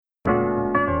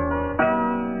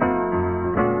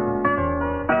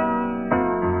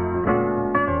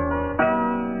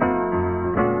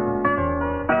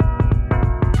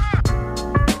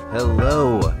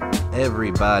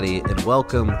everybody, and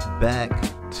welcome back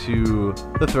to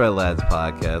the Thread Lads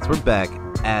podcast. We're back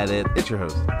at it. It's your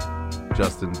host,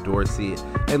 Justin Dorsey,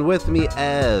 and with me,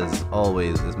 as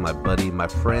always, is my buddy, my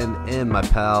friend, and my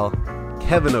pal,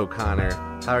 Kevin O'Connor.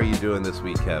 How are you doing this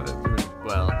week, Kevin?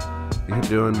 Well. You're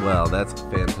doing well. That's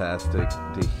fantastic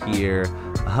to hear.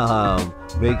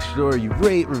 Make sure you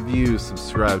rate, review,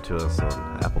 subscribe to us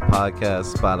on Apple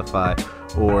Podcasts, Spotify,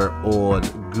 or on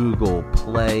Google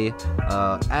Play.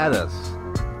 Add us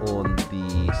on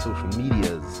the social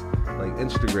medias like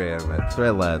Instagram at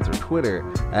ThreadLads or Twitter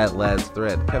at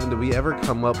LadsThread. Kevin, did we ever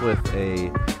come up with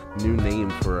a new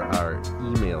name for our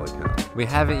email account? We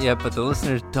haven't yet, but the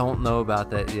listeners don't know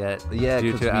about that yet. Yeah,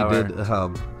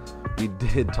 because we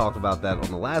did talk about that on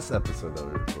the last episode that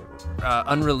we recorded.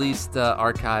 Unreleased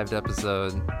archived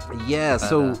episode. Yeah,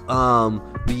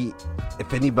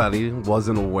 if anybody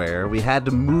wasn't aware, we had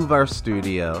to move our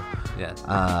studio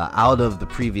out of the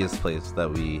previous place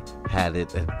that we had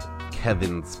it at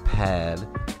Kevin's pad,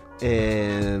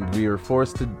 and we were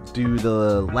forced to do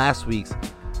the last week's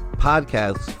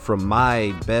podcast from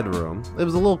my bedroom. It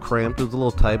was a little cramped, it was a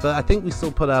little tight, but I think we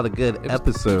still put out a good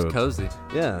episode. It was cozy.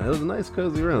 Yeah, it was a nice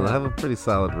cozy room. I have a pretty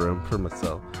solid room for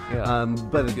myself. Yeah.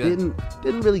 But it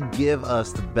didn't really give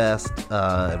us the best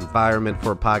environment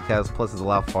for a podcast. Plus, it's a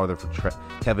lot farther for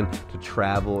Kevin to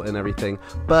travel and everything.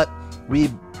 But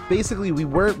we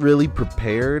weren't really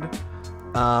prepared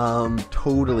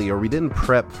totally, or we didn't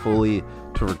prep fully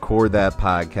to record that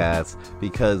podcast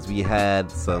because we had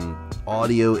some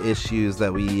audio issues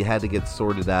that we had to get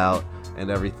sorted out and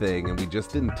everything, and we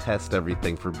just didn't test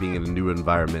everything for being in a new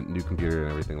environment, new computer and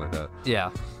everything like that.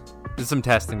 Yeah, there's some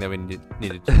testing that we needed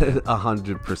to do.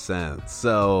 100%.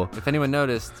 So if anyone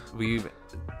noticed, we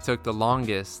took the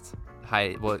longest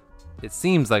it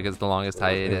seems like it's the longest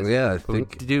hiatus. Yeah, I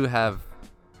think we do have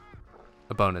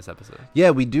a bonus episode.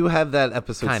 Yeah, we do have that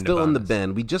episode kind still in the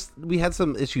bin. We had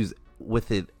some issues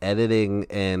with it editing,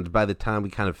 and by the time we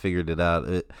kind of figured it out,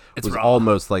 it was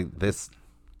almost like this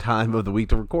time of the week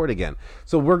to record again.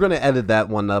 So we're going to edit that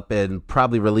one up and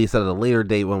probably release it at a later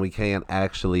date when we can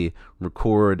actually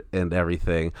record and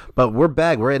everything. But we're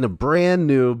back. We're in a brand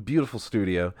new, beautiful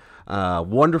studio.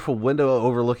 Wonderful window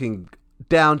overlooking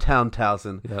downtown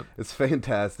Towson. Yep. It's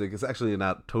fantastic. It's actually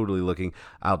not totally looking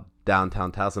out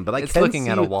downtown Towson, but it's looking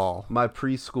at a wall. My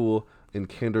preschool and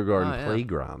kindergarten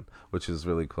playground, which is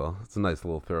really cool. It's a nice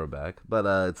little throwback, but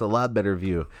it's a lot better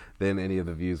view than any of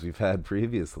the views we've had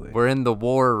previously. We're in the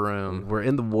war room. We're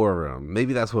in the war room.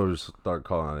 Maybe that's what we'll start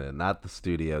calling it. Not the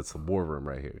studio. It's the war room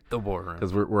right here. The war room.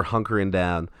 Because we're hunkering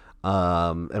down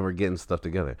and we're getting stuff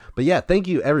together. But yeah, thank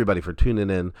you everybody for tuning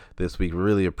in this week. We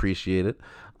really appreciate it.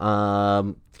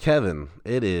 Kevin,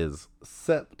 it is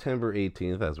September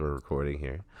 18th as we're recording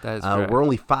here. That is correct. We're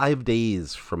only 5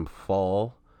 days from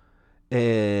fall,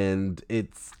 and it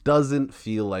doesn't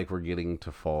feel like we're getting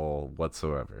to fall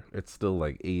whatsoever. It's still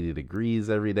like 80 degrees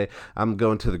every day. I'm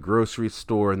going to the grocery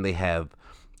store, and they have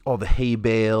all the hay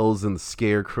bales and the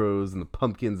scarecrows and the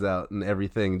pumpkins out and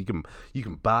everything. You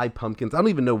can buy pumpkins. I don't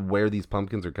even know where these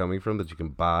pumpkins are coming from that you can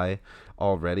buy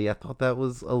already. I thought that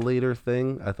was a later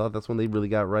thing. I thought that's when they really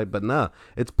got right, but nah,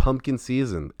 it's pumpkin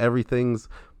season. Everything's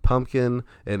pumpkin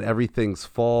and everything's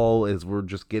fall as we're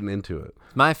just getting into it.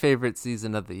 My favorite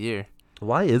season of the year.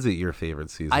 Why is it your favorite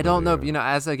season? I don't know. You know,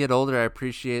 as I get older, I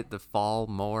appreciate the fall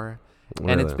more.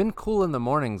 Really? And it's been cool in the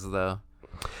mornings, though.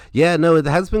 Yeah, no, it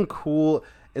has been cool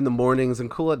in the mornings and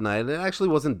cool at night. It actually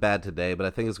wasn't bad today, but I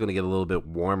think it's going to get a little bit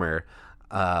warmer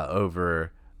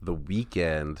over the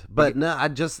weekend. But no,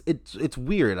 it's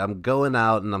weird. I'm going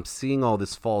out and I'm seeing all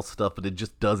this fall stuff, but it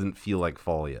just doesn't feel like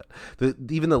fall yet.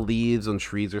 Even the leaves on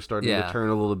trees are starting to turn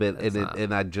a little bit,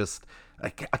 and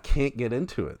I can't get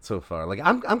into it so far. Like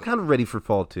I'm kind of ready for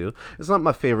fall too. It's not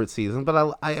my favorite season,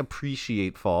 but I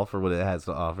appreciate fall for what it has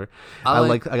to offer. I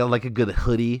like a good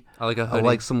hoodie. I like a hoodie. I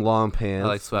like some long pants. I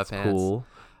like sweatpants. That's cool.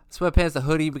 Sweatpants, a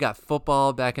hoodie. We got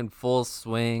football back in full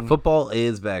swing. Football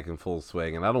is back in full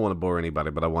swing, and I don't want to bore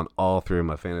anybody, but I won all 3 of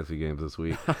my fantasy games this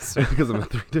week because I'm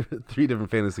in three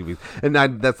different fantasy leagues. And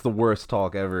that's the worst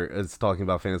talk ever, is talking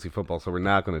about fantasy football, so we're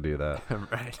not going to do that.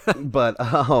 Right. But,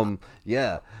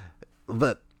 yeah.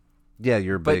 But, yeah,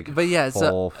 you're a big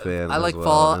fall fan. I like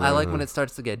fall. I like when it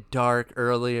starts to get dark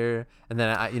earlier, and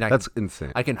then that's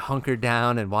insane. I can hunker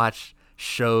down and watch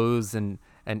shows and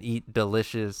eat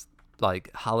delicious,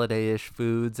 like, holiday-ish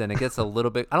foods, and it gets a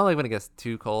little bit. I don't like when it gets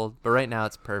too cold, but right now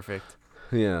it's perfect.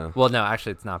 Yeah. Well, no,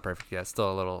 actually, it's not perfect yet. It's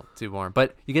still a little too warm.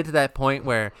 But you get to that point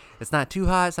where it's not too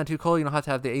hot, it's not too cold. You don't have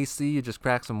to have the AC. You just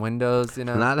crack some windows, you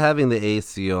know? Not having the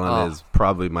AC on Oh. is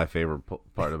probably my favorite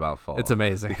part about fall. It's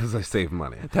amazing. because I save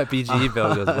money. That BGE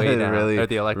bill goes way It down. really, Or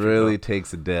the electric really bill.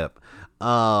 takes a dip.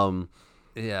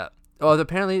 Yeah. Oh,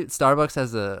 apparently Starbucks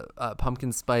has a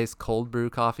pumpkin spice cold brew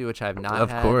coffee, which I have not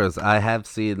Of had. course, I have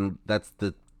seen.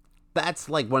 That's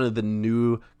like one of the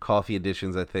new coffee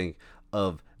editions, I think,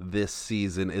 of this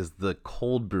season is the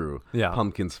cold brew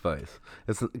pumpkin spice.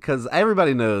 It's because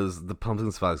everybody knows the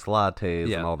pumpkin spice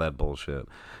lattes and all that bullshit.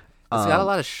 It's got a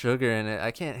lot of sugar in it.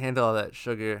 I can't handle all that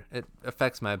sugar. It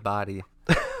affects my body.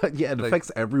 Yeah, it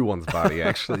affects everyone's body,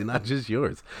 actually, not just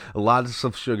yours. A lot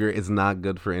of sugar is not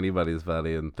good for anybody's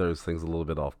body and throws things a little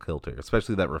bit off kilter,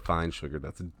 especially that refined sugar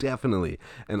that's definitely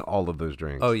in all of those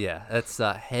drinks. Oh, yeah. That's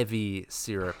heavy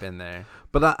syrup in there.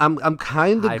 But I'm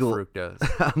kind of High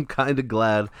fructose. I'm kind of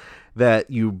glad that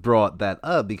you brought that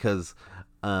up because,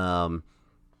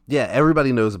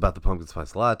 everybody knows about the pumpkin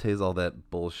spice lattes, all that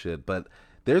bullshit. But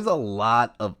there's a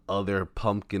lot of other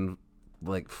pumpkin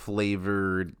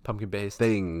flavored Pumpkin-based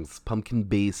things,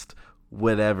 pumpkin-based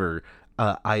whatever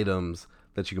items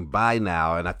that you can buy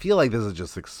now, and I feel like this has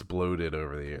just exploded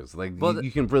over the years.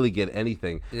 You can really get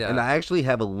anything. Yeah. And I actually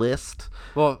have a list.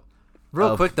 Well,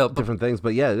 real quick though, different things,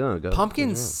 but go.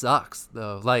 pumpkin sucks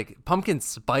though. Like pumpkin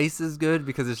spice is good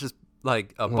because it's just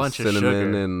like a bunch of cinnamon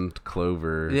sugar and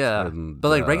clover. Yeah, and, but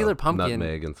like regular pumpkin,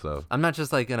 nutmeg and stuff. I'm not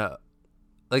just like gonna.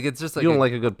 Like it's just like You don't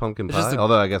like a good pumpkin it's just pie? a-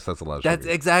 Although I guess that's a lot of that's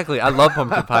sugar. exactly. I love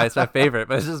pumpkin pie. It's my favorite,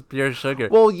 but it's just pure sugar.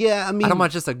 Well, yeah, I mean, I don't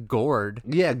want just a gourd.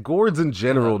 yeah, gourds in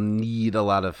general need a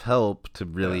lot of help to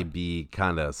really be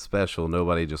kind of special.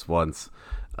 Nobody just wants,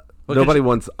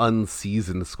 wants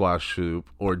unseasoned squash soup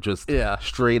or just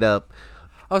straight up.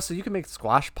 Oh, so you can make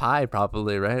squash pie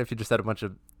probably, right? If you just had a bunch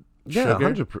of Yeah,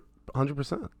 sugar.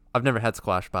 100%. I've never had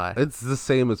squash pie. It's the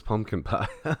same as pumpkin pie.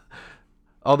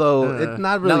 Although it's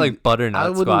not really Not like butternut I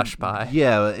wouldn't- squash pie.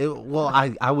 Yeah,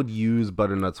 I would use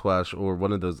butternut squash or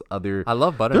one of those other. I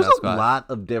love butternut There's a squash. lot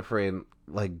of different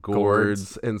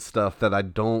gourds and stuff that I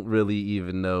don't really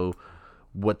even know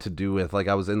what to do with. Like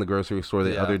I was in the grocery store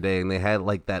the other day and they had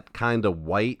like that kind of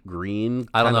white green.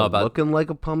 I don't know about- looking like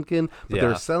a pumpkin, but Yeah.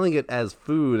 they're selling it as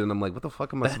food, and I'm like, what the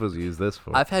fuck am I supposed to use this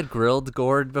for? I've had grilled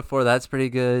gourd before. That's pretty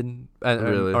good.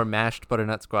 Really? Or mashed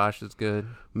butternut squash is good.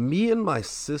 Me and my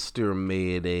sister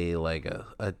made a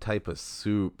type of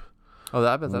soup Oh,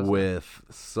 that was with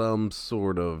some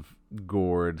sort of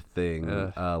gourd thing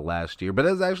last year, but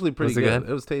it was actually pretty Was it good. good?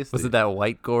 It was tasty. Was it that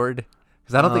white gourd?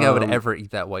 Because I don't think I would ever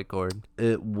eat that white gourd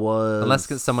It was unless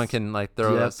someone can like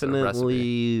throw us a recipe.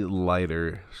 definitely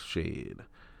lighter shade.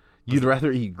 You'd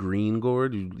rather eat green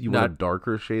gourd? You want a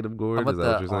darker shade of gourd? How Is about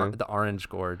that what you're saying? the orange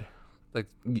gourd? Like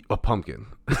A pumpkin.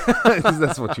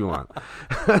 That's what you want.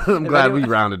 I'm glad we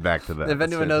rounded back to that. if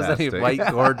That's anyone knows any fantastic.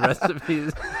 white gourd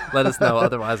recipes, let us know.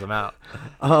 Otherwise, I'm out.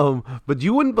 But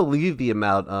you wouldn't believe the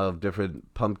amount of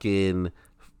different pumpkin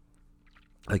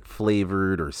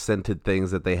flavored or scented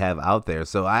things that they have out there.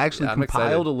 So I actually I'm compiled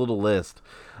excited. a little list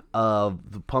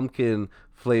of the pumpkin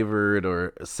flavored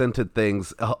or scented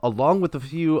things along with a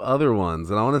few other ones,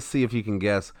 and I want to see if you can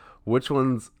guess which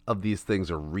ones of these things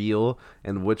are real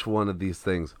and which one of these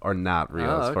things are not real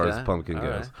as far as okay. pumpkin All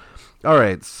goes. All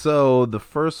right, so the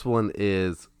first one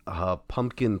is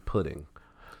pumpkin pudding.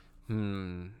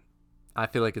 I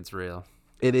feel like it's real.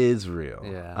 It is real.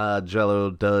 Yeah.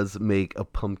 Jell-O does make a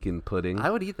pumpkin pudding.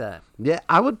 I would eat that. Yeah,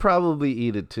 I would probably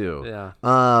eat it too. Yeah.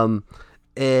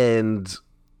 And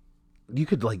you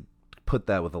could put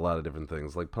that with a lot of different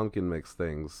things, like pumpkin mix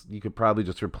things. You could probably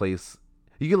just replace.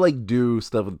 You could do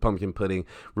stuff with pumpkin pudding,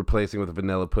 replacing with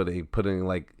vanilla pudding, putting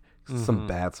some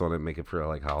bats on it, make it for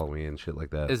Halloween and shit like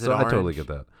that. Is it so I totally orange? get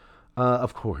that.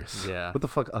 Of course. Yeah. What the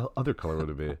fuck other color would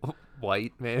it be?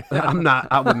 White, maybe.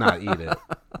 I would not eat it.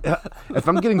 If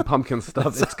I'm getting pumpkin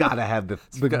stuff, it's gotta have the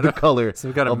color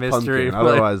some kind of of mystery pumpkin. flavor.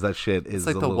 Otherwise, that shit is It's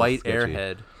like a the little white sketchy.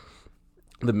 airhead.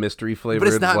 The mystery flavor. But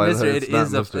it's not mystery. It's It not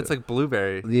is mystery. it's like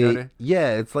blueberry. You know what I mean?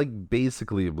 Yeah, it's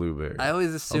basically a blueberry. I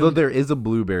always assumed. Although there is a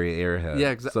blueberry airhead.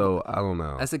 Yeah, So I don't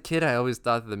know. As a kid, I always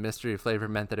thought that the mystery flavor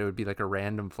meant that it would be like a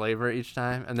random flavor each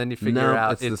time, and then you figure No,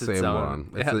 out it's the same own.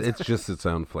 one. It's just its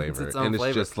own flavor, its own and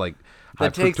flavor. it's just high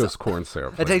That takes- fructose corn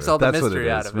syrup. that Flavor. takes all the That's what mystery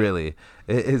it out is, of it. Really,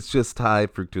 it's just high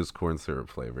fructose corn syrup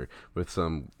flavor with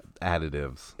some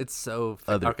additives. It's so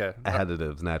Other okay.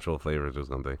 additives, natural flavors or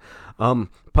something.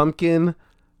 Pumpkin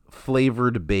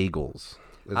flavored bagels.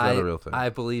 Is that a real thing? I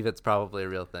believe it's probably a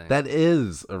real thing. That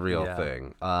is a real Yeah.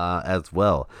 thing as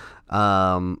well.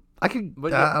 I could.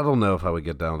 But I don't know if I would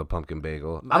get down with a pumpkin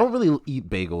bagel. I don't really eat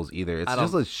bagels either. It's I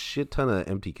just don't- a shit ton of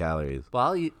empty calories. Well,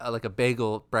 I'll eat like a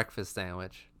bagel breakfast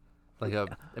sandwich, like a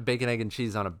bacon, egg, and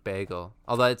cheese on a bagel.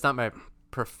 Although it's not my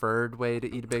preferred way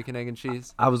to eat bacon, egg, and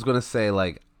cheese. I was gonna say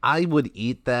like I would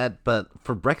eat that, but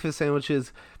for breakfast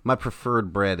sandwiches, my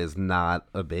preferred bread is not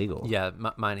a bagel. Yeah,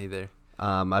 mine either.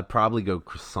 I'd probably go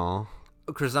croissant.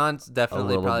 Croissant's definitely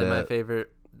little probably my bit.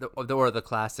 favorite, or the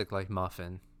classic like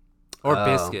muffin, or Oh.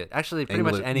 biscuit. Actually, pretty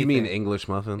much anything. You mean English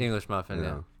muffin? English muffin? Yeah.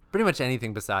 Yeah. Pretty much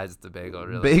anything besides the bagel,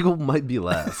 really. Bagel might be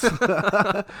less.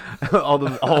 all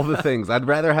the things. I'd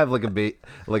rather have like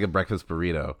a breakfast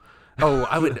burrito. Oh,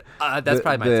 I would. That's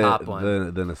probably my top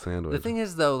one. Than a sandwich. The thing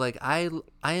is, though, like I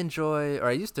enjoy, or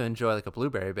I used to enjoy, like a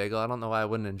blueberry bagel. I don't know why I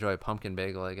wouldn't enjoy a pumpkin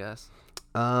bagel. I guess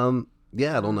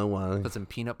Yeah, I don't know why. put some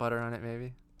peanut butter on it,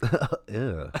 maybe.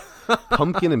 Yeah.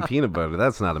 Pumpkin and peanut butter.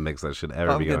 That's not a mix that should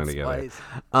ever be going together. spice.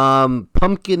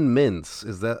 Pumpkin mince.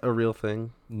 Is that a real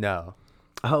thing? No.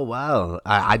 Oh wow.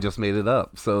 I just made it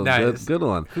up. So Nice. good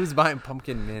one. Who's buying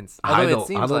pumpkin mince? I Although don't it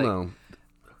seems like know.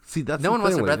 See, that's no the one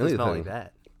wants thing a with bread that smells like anything.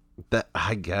 that. That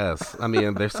I guess. I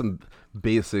mean, there's some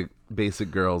basic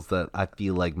girls that I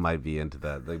feel like might be into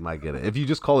that. They might get it. If you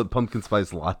just call it pumpkin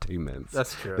spice latte mince,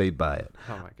 That's true. they'd buy it.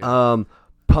 Oh my god.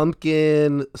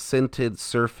 Pumpkin scented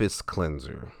surface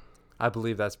cleanser. I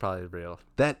believe that's probably real.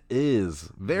 That is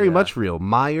very Yeah. much real.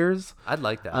 Myers. I'd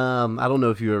like that. I don't know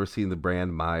if you've ever seen the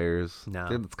brand Myers. No.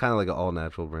 It's kind of like an all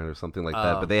natural brand or something like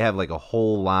that. Oh. But they have like a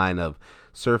whole line of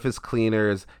surface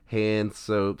cleaners, hand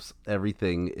soaps.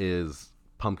 Everything is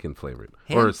pumpkin flavored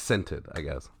or Hand- scented, I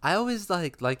guess. I always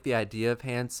like the idea of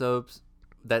hand soaps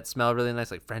that smell really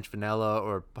nice, like French vanilla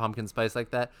or pumpkin spice like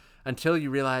that, until you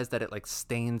realize that it like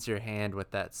stains your hand with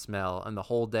that smell, and the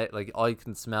whole day, like all you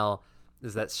can smell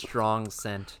is that strong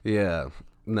scent. Yeah.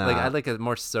 Nah. Like I'd like a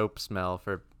more soap smell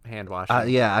for hand washing.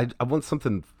 Yeah, I want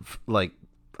something like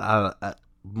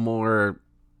more.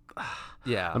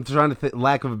 Yeah. I'm trying to think,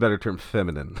 lack of a better term,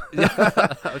 feminine.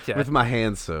 Okay. With my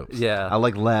hand soaps. Yeah. I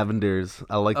like lavenders.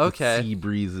 I like Okay. the sea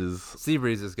breezes. Sea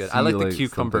breeze is good. I like the like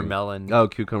cucumber something. melon. Oh,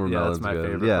 cucumber Yeah, melon's that's my good.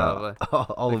 favorite, Yeah, probably.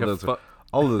 all Like of a those.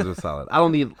 All of those are solid. I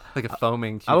don't need. Like a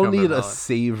foaming I cucumber don't need a melon.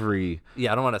 savory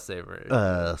Yeah, I don't want to savor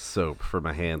it. soap for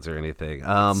my hands or anything.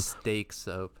 Steak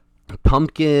soap.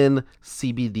 Pumpkin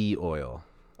CBD oil.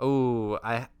 Oh,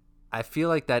 I feel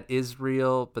like that is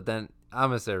real, but then I'm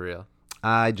gonna say real.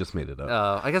 I just made it up.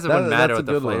 Oh, I guess it wouldn't matter that's what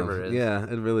a the good one. flavor is. Yeah,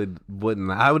 it really wouldn't.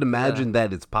 I would imagine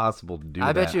that it's possible to do I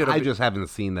that. bet you it'll I be- just haven't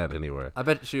seen that anywhere. I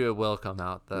bet you it will come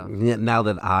out though. Yeah, now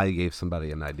that I gave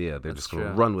somebody an idea, they're That's just going to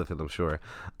true. run with it, I'm sure.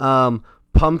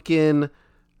 Pumpkin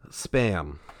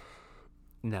spam.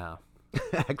 No.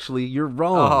 Actually, you're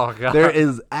wrong. Oh, God. There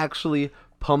is actually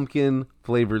pumpkin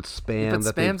flavored spam But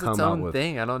that they've spam's come its out own with.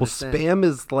 thing. I don't Well, understand. spam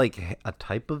is like a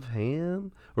type of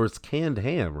ham, or it's canned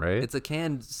ham, right? It's a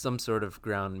canned some sort of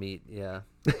ground meat. Yeah.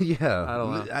 Yeah, I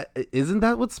don't know. Isn't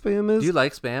that what spam is? Do you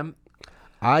like spam?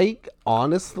 I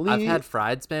honestly, I've had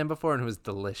fried spam before and it was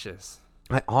delicious.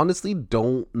 I honestly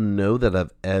don't know that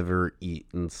I've ever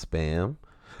eaten spam.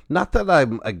 Not that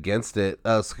I'm against it.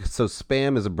 So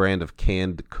spam is a brand of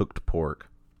canned cooked pork,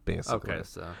 basically. Okay,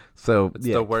 so So it's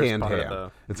yeah, the worst canned part ham.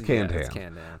 though. It's canned Yeah, ham. It's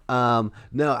canned ham.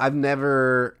 No, I've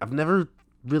never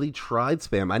really tried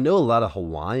spam. I know a lot of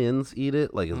Hawaiians eat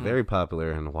it. Like it's very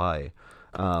popular in Hawaii.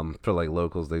 For like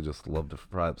locals, they just love to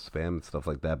fry up spam and stuff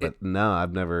like that. But no, I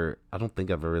don't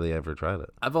think I've really ever tried it.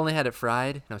 I've only had it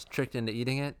fried, and I was tricked into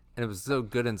eating it, and it was so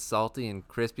good and salty and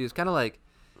crispy. It was kind of like,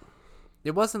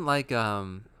 it wasn't like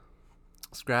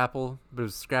scrapple, but it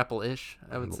was scrapple-ish,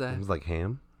 I would say. It was like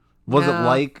ham. Was it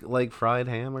Yeah. like fried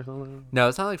ham or something? No,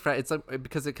 it's not like fried. It's like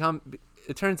because it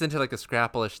turns into like a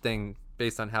scrapple-ish thing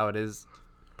based on how it is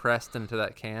pressed into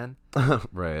that can.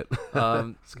 Right.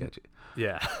 Sketchy.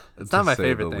 Yeah, it's not my To say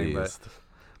favorite the thing, but least.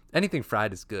 anything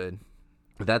fried is good.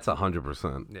 That's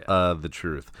 100% Yeah. the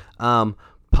truth.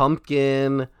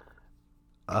 Pumpkin.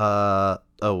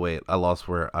 Oh wait, I lost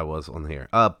where I was on here.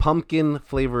 Pumpkin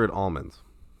flavored almonds.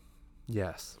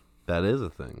 Yes. That is a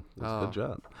thing. That's a Oh. good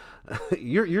job.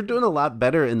 You're doing a lot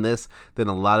better in this than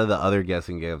a lot of the other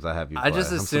guessing games I have you play. I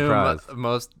just I'm assume surprised.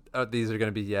 most of these are going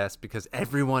to be yes because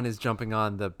everyone is jumping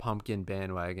on the pumpkin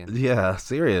bandwagon. Yeah,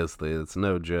 seriously, it's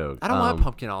no joke. I don't want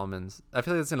pumpkin almonds. I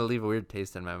feel like it's going to leave a weird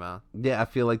taste in my mouth. Yeah, I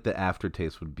feel like the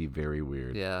aftertaste would be very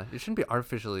weird. Yeah, you shouldn't be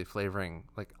artificially flavoring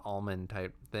like almond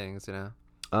type things, you know?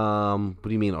 What do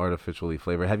you mean artificially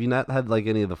flavored? Have you not had like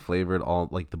any of the flavored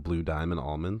like the Blue Diamond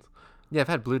almonds? Yeah, I've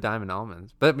had blue diamond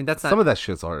almonds, but I mean that's not. Some of that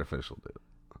shit's artificial, dude.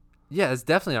 Yeah, it's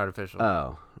definitely artificial.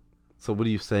 Oh, so what are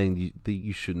you saying?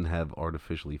 You shouldn't have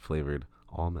artificially flavored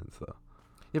almonds though?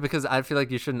 Yeah, because I feel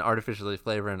like you shouldn't artificially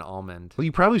flavor an almond. Well,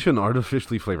 you probably shouldn't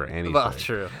artificially flavor anything. Well,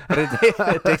 true. But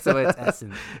it takes away its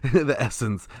essence. The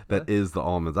essence that is the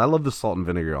almonds. I love the salt and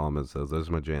vinegar almonds. Those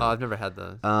are my jam. Oh, I've never had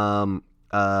those.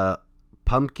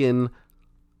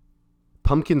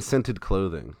 Pumpkin scented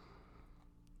clothing.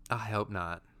 I hope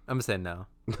not. I'm gonna say no.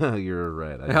 You're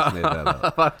right. I just made that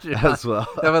up as well.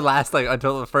 That would last like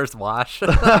until the first wash.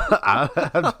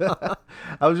 I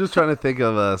was just trying to think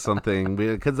of something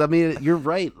because I mean you're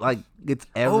right. Like it's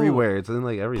everywhere. It's in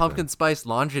like everything. Pumpkin spice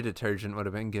laundry detergent would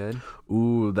have been good.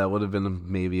 Ooh, that would have been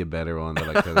maybe a better one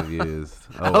that I could have used.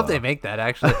 I hope they make that.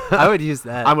 Actually, I would use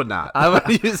that. I would not. I'd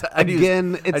use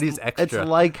extra. It's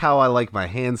like how I like my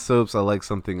hand soaps. I like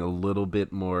something a little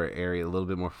bit more airy, a little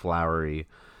bit more flowery.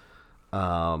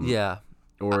 Yeah.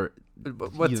 Or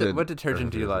what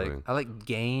detergent do you like? I like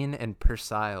Gain and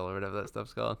Persil or whatever that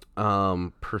stuff's called.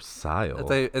 Persil. It's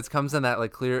like, it comes in that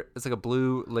like clear. It's like a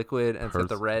blue liquid and it's got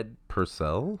the red.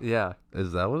 Persil. Yeah.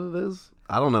 Is that what it is?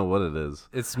 I don't know what it is.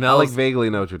 It smells. I like vaguely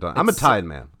know what you're talking. I'm a Tide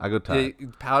man. I go Tide. The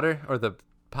powder or the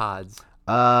pods?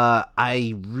 I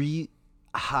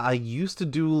used to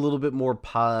do a little bit more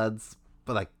pods,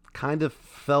 but I kind of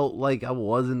felt like I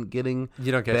wasn't getting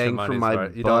you don't get bang your money's for my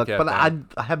worth. You buck, don't get but bang.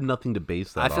 I have nothing to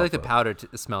base that I feel like the off of. powder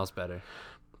smells better.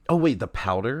 Oh wait, the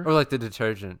powder? Or like the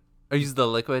detergent. Or use the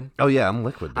liquid. Oh yeah, I'm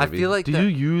liquid, baby. I feel like do you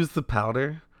use the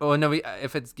powder? Oh no,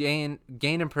 if it's Gain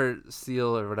and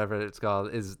Persil or whatever it's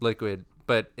called is liquid.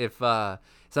 But if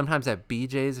sometimes at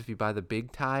BJ's, if you buy the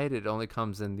big Tide, it only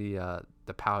comes in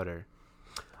the powder.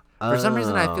 For some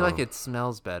reason, I feel like it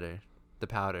smells better, the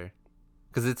powder,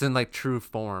 because it's in like true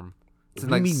form. It's in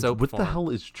like soap what form. the hell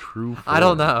is true form? I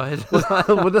don't know. It's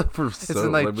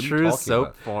in like true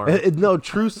soap form. No,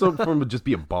 true soap form would just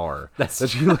be a bar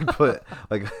that you like put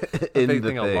like in big the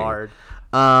thing of lard.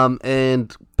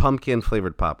 And pumpkin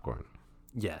flavored popcorn.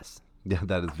 Yes. Yeah,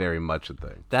 that is very much a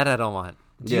thing. That I don't want.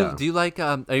 Do you like?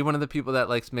 Are you one of the people that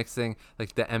likes mixing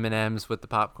like the M&Ms with the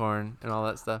popcorn and all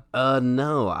that stuff?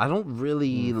 No, I don't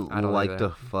really like either. to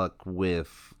fuck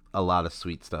with a lot of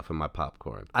sweet stuff in my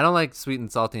popcorn. I don't like sweet and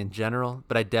salty in general,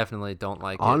 but I definitely don't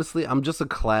like Honestly, I'm just a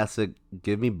classic.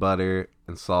 Give me butter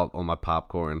and salt on my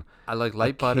popcorn. I like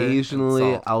light butter.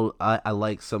 Occasionally, and salt. I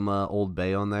like some Old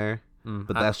Bay on there,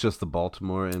 but that's just the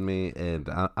Baltimore in me, and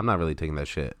I'm not really taking that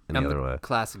shit any other way.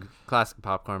 Classic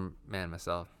popcorn man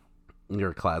myself.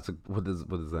 You're a classic. What does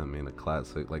that mean? A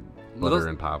classic like Little-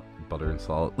 butter and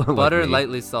salt. Butter like me.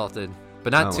 lightly salted,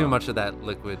 but not too wow. much of that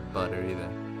liquid butter either.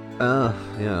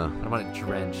 Yeah. I don't want it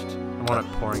drenched. I want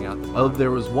it pouring out the Oh, bottom.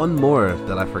 there was one more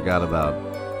that I forgot about.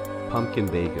 Pumpkin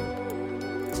bacon.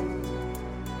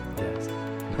 Yes.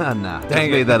 Nah, just Dang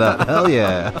it. made that up. Hell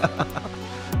yeah.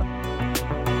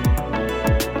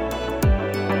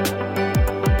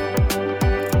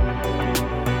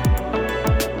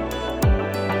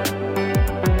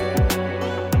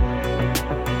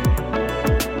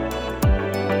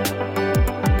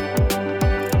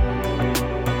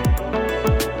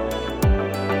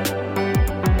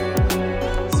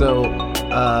 So,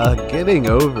 getting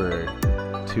over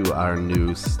to our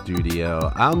new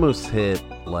studio, I almost hit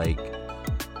like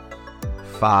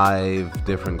 5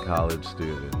 different college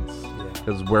students.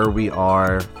 Because where we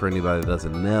are, for anybody that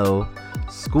doesn't know,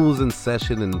 school's in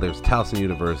session and there's Towson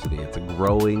University. It's a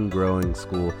growing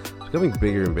school. It's becoming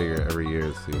bigger and bigger every year,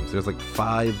 it seems. There's like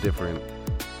 5 different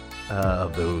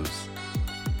of those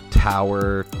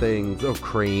tower things, or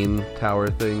crane tower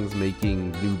things,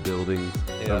 making new buildings.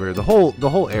 Yeah. Over the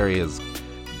whole area is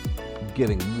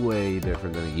getting way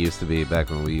different than it used to be back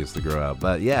when we used to grow up.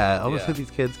 But yeah, I almost hit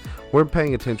these kids weren't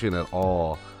paying attention at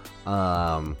all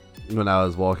when I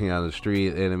was walking on the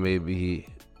street, and it made me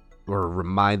or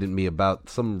reminded me about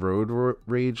some road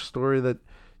rage story that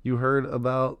you heard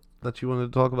about that you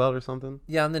wanted to talk about or something.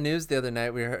 Yeah, on the news the other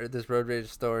night we heard this road rage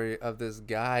story of this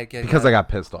guy getting Because I got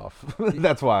pissed off.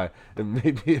 That's why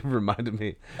it reminded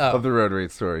me of the road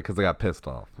rage story, because I got pissed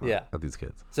off at these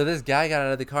kids. So this guy got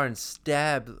out of the car and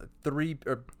stabbed 3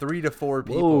 to 4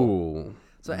 people. Whoa.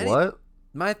 So what?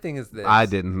 My thing is this. I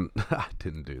didn't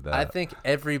do that. I think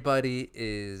everybody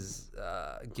is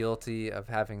guilty of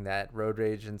having that road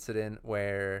rage incident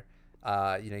where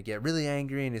you get really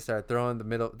angry and you start throwing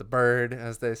the bird,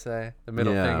 as they say, the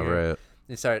middle finger. Right.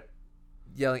 You start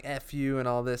yelling "F you" and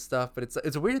all this stuff, but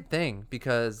it's a weird thing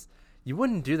because you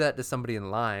wouldn't do that to somebody in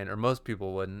line, or most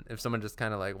people wouldn't. If someone just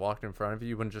kind of like walked in front of you,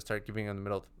 you wouldn't just start giving them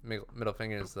the middle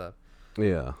finger and stuff.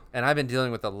 Yeah. And I've been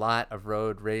dealing with a lot of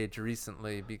road rage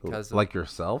recently because like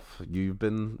yourself, you've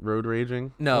been road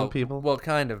raging no on people. Well,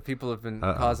 kind of. People have been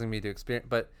causing me to experience,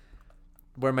 but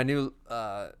where my new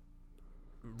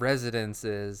residence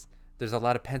is, there's a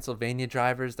lot of Pennsylvania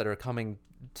drivers that are coming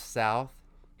south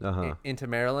into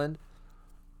Maryland.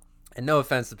 And no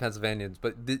offense to Pennsylvanians,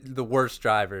 but the worst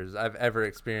drivers I've ever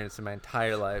experienced in my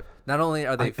entire life. Not only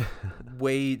are they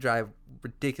drive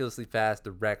ridiculously fast,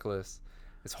 they're reckless.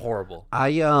 It's horrible.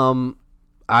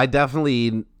 I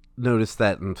definitely noticed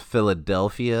that in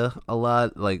Philadelphia a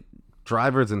lot. Like,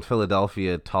 drivers in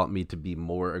Philadelphia taught me to be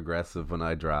more aggressive when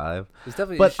I drive.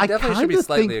 But I kind of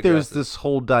think there's this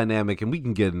whole dynamic, and we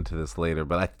can get into this later,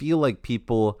 but I feel like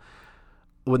people,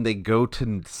 when they go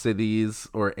to cities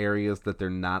or areas that they're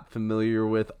not familiar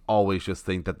with, always just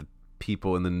think that the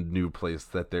people in the new place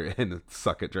that they're in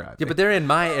suck at driving. Yeah, but they're in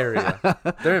my area.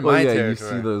 They're in my territory.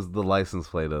 You see the license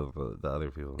plate of the other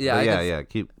people. Yeah,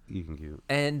 you can keep.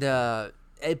 And but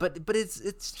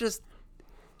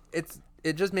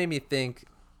it just made me think,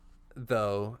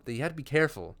 though, that you had to be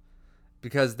careful,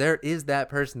 because there is that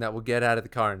person that will get out of the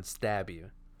car and stab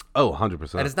you. Oh,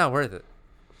 100%. And it's not worth it.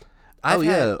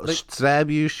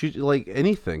 Stab you, shoot you, like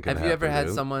anything. Have you ever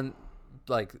had someone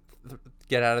like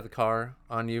get out of the car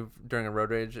on you during a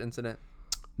road rage incident?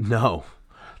 No,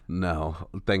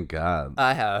 thank God.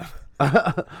 I have.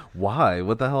 Why?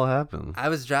 What the hell happened? I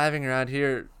was driving around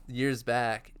here years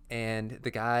back, and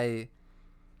the guy,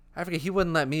 I forget, he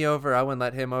wouldn't let me over. I wouldn't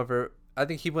let him over. I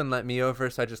think he wouldn't let me over,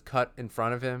 so I just cut in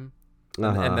front of him,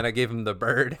 and then I gave him the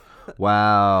bird.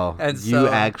 Wow. And you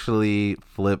actually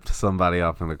flipped somebody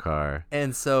off in the car.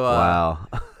 And so wow.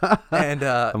 And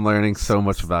I'm learning so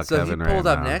much about Kevin right now. So he pulled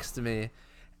up next to me,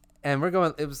 and we're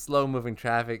going, it was slow moving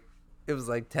traffic. It was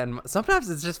like 10. Sometimes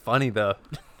it's just funny though.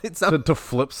 To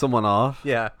flip someone off?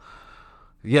 Yeah.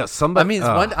 Yeah, somebody. I mean,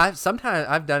 sometimes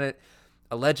I've done it.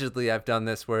 Allegedly, I've done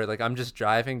this where, like, I'm just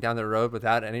driving down the road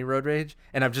without any road rage,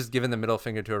 and I've just given the middle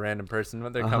finger to a random person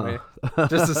when they're coming,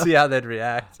 just to see how they'd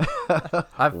react.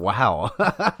 Wow.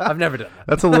 I've never done that.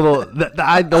 That's a little.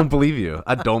 I don't believe you.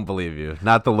 I don't believe you.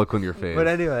 Not the look on your face. But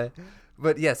anyway,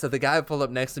 yeah. So the guy pulled up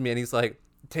next to me, and he's like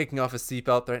taking off his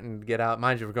seatbelt, threatening to get out.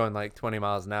 Mind you, we're going like 20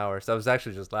 miles an hour, so I was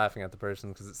actually just laughing at the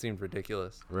person because it seemed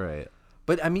ridiculous. Right.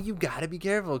 But I mean, you gotta be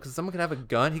careful, because someone could have a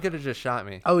gun. He could have just shot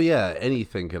me. Oh yeah,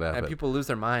 anything could happen. And people lose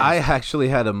their minds. I actually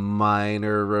had a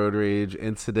minor road rage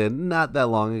incident not that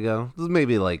long ago. It was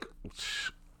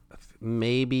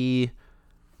maybe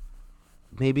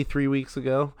 3 weeks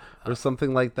ago or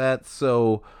something like that.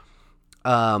 So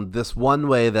this one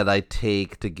way that I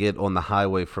take to get on the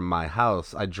highway from my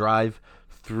house, I drive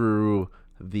through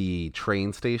the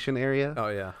train station area. Oh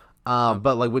yeah.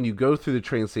 But like when you go through the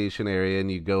train station area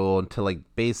and you go onto like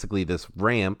basically this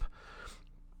ramp,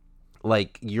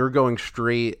 like you're going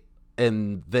straight,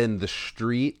 and then the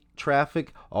street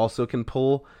traffic also can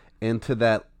pull into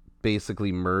that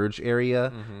basically merge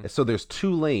area. Mm-hmm. So there's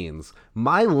 2 lanes.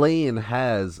 My lane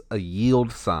has a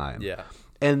yield sign. Yeah.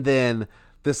 And then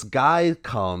this guy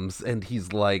comes and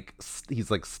he's like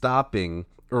stopping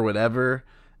or whatever,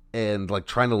 and like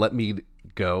trying to let me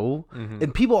go. Mm-hmm.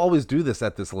 And people always do this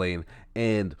at this lane,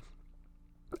 and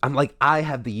I'm like, I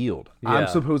have the yield. Yeah. I'm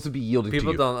supposed to be yielding people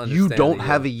to you. Don't understand you don't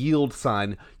have a yield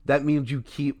sign. That means you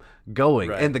keep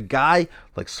going. Right. And the guy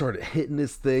like started hitting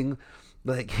his thing,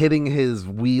 like hitting his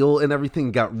wheel and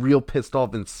everything, got real pissed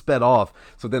off and sped off.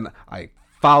 So then I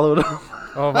followed him.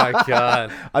 Oh my God.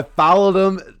 I followed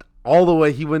him all the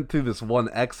way. He went through this one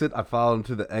exit. I followed him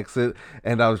to the exit,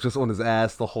 and I was just on his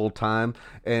ass the whole time,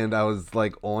 and I was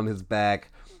like on his back,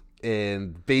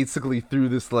 and basically through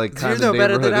this like kind of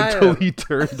neighborhood until he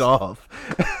turned off.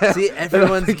 See,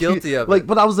 everyone's guilty of it. Like,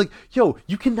 but I was like, yo,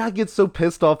 you cannot get so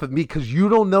pissed off at me because you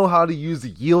don't know how to use a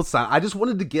yield sign. I just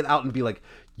wanted to get out and be like,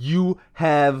 you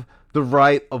have the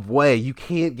right of way. You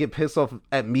can't get pissed off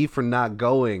at me for not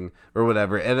going or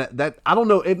whatever. And that, I don't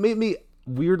know, it made me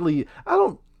weirdly,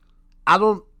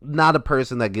 not a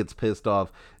person that gets pissed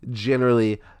off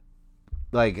generally.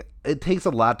 Like, it takes a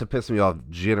lot to piss me off,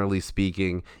 generally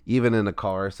speaking, even in a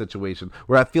car situation,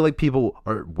 where I feel like people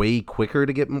are way quicker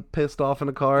to get pissed off in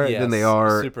a car than they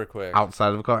are super quick outside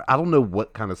of a car. I don't know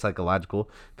what kind of psychological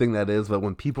thing that is, but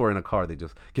when people are in a car, they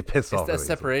just get pissed off. It's that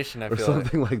separation, I feel, or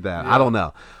something like that. Yeah. I don't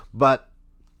know. But,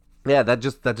 yeah, that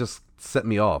just set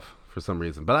me off for some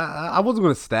reason. But I wasn't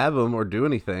going to stab him or do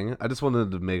anything. I just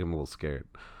wanted to make him a little scared.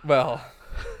 Well,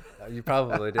 you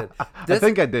probably did. I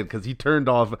think I did, because he turned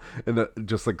off in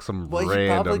just like some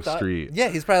random street. Yeah,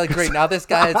 he's probably like, great. Now this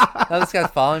guy's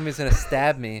following me. He's gonna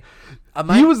stab me.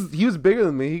 He was bigger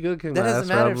than me. He could kick my ass. That doesn't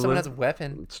matter probably. If someone has a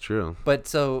weapon. It's true. But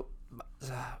so,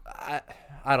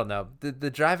 I don't know. The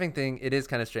driving thing, it is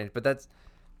kind of strange. But that's,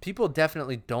 people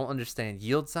definitely don't understand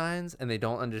yield signs, and they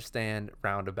don't understand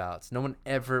roundabouts. No one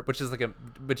ever, which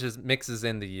is mixes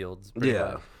in the yields. Yeah.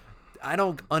 Well. I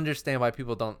don't understand why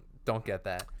people don't get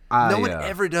that. No one Yeah.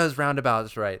 ever does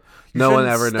roundabouts right. You No one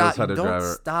shouldn't ever knows stop- how to don't drive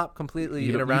it. stop completely You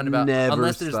in a don't- you roundabout never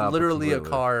unless there's stop literally a completely.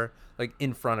 car like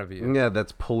in front of you. Yeah,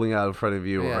 that's pulling out in front of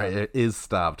you, Yeah. or it is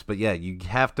stopped. But yeah, you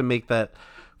have to make that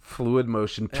fluid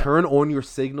motion. Turn on your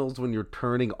signals when you're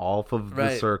turning off of the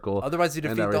Right. circle. Otherwise, you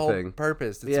and defeat the whole everything.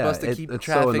 purpose. It's Yeah, supposed to keep it's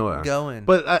so traffic annoying. going.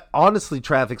 But honestly,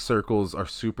 traffic circles are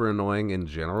super annoying in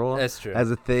general. That's true. As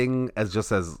a thing, as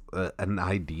just as an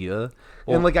idea,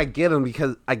 Well- and like I get them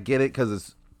because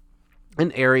it's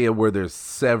an area where there's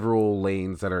several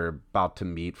lanes that are about to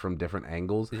meet from different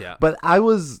angles. Yeah. But I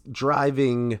was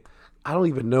driving. I don't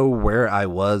even know where I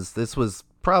was. This was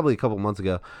probably a couple months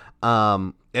ago.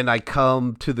 And I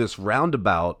come to this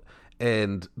roundabout,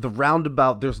 and the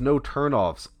roundabout, there's no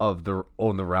turnoffs on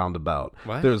the roundabout.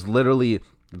 What? There's literally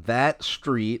that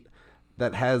street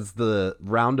that has the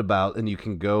roundabout, and you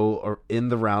can go or in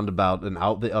the roundabout and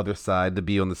out the other side to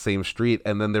be on the same street.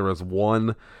 And then there was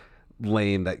one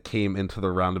lane that came into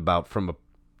the roundabout from a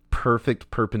perfect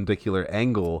perpendicular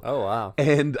angle. Oh wow.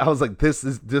 And I was like, this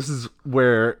is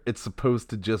where it's supposed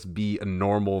to just be a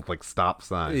normal like stop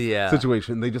sign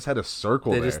situation. They just had a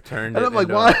circle They there. just turned and it I'm like,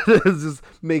 into why is this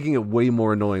making it way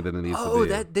more annoying than it needs to Oh, be?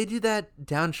 that they do that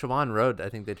down Shawan Road. I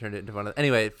think they turned it into one of.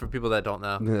 Anyway, for people that don't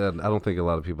know, Yeah, I don't think a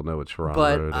lot of people know what Sharon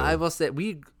but Road is. I will say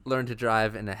we learned to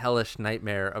drive in a hellish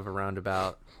nightmare of a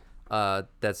roundabout.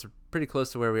 That's pretty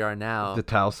close to where we are now, The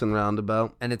Towson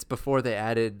roundabout, and it's before they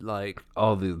added like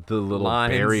all the little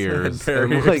Lines and barriers and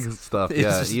barriers. like stuff. It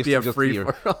Yeah, used to it used be a to just free be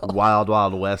for all. wild,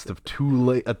 wild west of a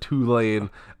two lane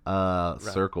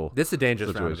circle. this is a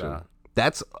dangerous situation. roundabout.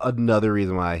 That's another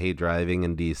reason why I hate driving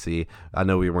in DC. I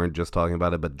know we weren't just talking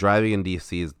about it, but driving in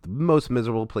DC is the most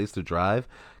miserable place to drive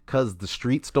because the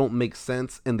streets don't make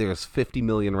sense and there's 50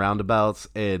 million roundabouts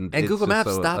and it's Google just Maps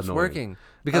so stops annoying. working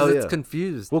because Oh, it's yeah.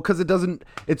 confused. Well, because it doesn't.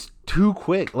 It's too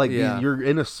quick. Like Yeah. you're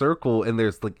in a circle and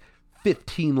there's like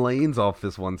 15 lanes off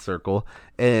this one circle,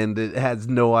 and it has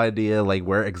no idea like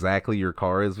where exactly your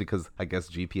car is because I guess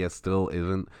GPS still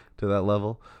isn't to that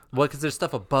level. What? Because there's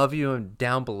stuff above you and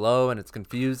down below, and it's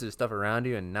confused. There's stuff around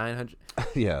you, and 900.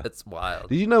 Yeah. That's wild.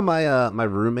 Did you know my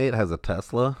roommate has a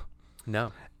Tesla?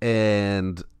 No.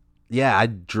 And yeah, I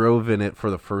drove in it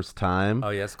for the first time. Oh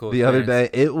yeah, it's cool. The other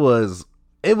experience. day,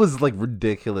 it was like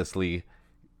ridiculously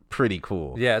pretty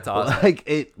cool. Yeah, it's awesome. Like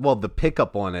the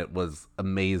pickup on it was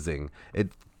amazing.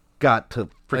 It got to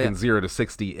freaking 0 to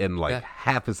 60 in like Yeah.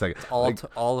 half a second. all Like,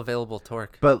 all available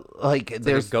torque. but like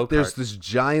there's go-kart. this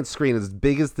giant screen as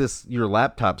big as your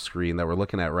laptop screen that we're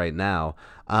looking at right now,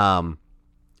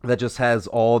 that just has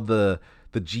all the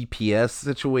GPS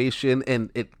situation,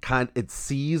 and it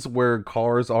sees where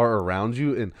cars are around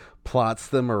you and plots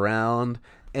them around,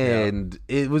 and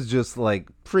it was just like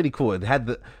pretty cool. It had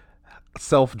the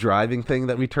self-driving thing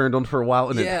that we turned on for a while,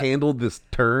 and Yeah. it handled this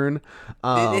turn.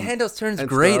 It handles turns and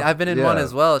great. stuff. I've been in one Yeah.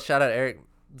 as well. Shout out Eric,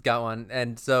 got one,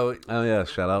 and so Oh yeah,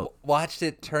 shout out. watched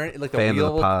it turn like the Fan of the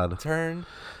wheel will pod. turn.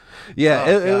 Yeah,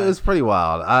 Oh, it God. was pretty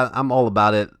wild. I'm all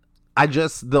about it.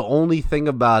 The only thing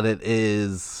about it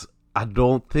is I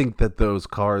don't think that those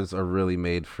cars are really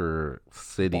made for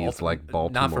cities like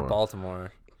Baltimore. Not for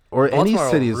Baltimore. or any Baltimore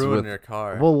will cities ruin with your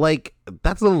car. Well, like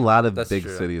that's a lot of That's big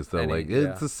true. cities though. Any- Like yeah.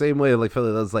 it's the same way like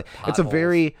Philly does. Like it's a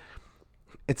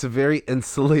very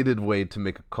insulated way to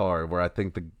make a car. Where I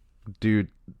think the dude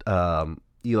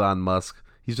Elon Musk,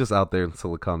 he's just out there in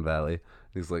Silicon Valley.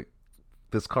 He's like,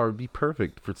 this car would be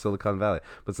perfect for Silicon Valley,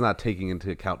 but it's not taking into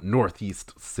account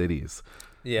Northeast cities,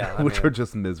 Yeah, which are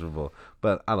just miserable.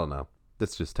 But I don't know.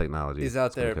 That's just technology. he's out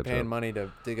It's gonna there catch paying up. money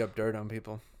to dig up dirt on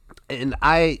people. And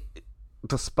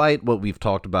despite what we've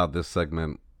talked about this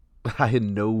segment, I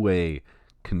in no way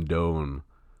condone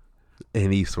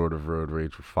any sort of road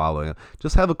rage or following it.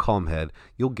 Just have a calm head.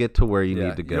 You'll get to where you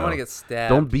need to go. You don't want to get stabbed.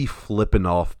 Don't be flipping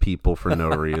off people for no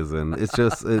reason. It's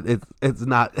just it's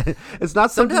not something.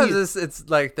 Sometimes it's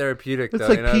like therapeutic. It's though,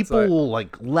 like you know? people It's like, will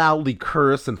like loudly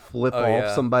curse and flip Oh, off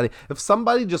yeah. somebody. If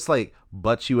somebody just like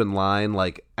butts you in line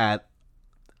like at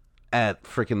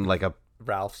freaking like a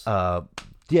Ralph's.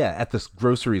 at this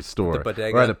grocery store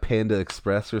bodega. or at a Panda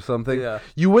Express or something. Yeah.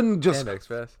 You wouldn't just Panda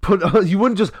Express. you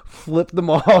wouldn't just flip them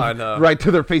off I know. right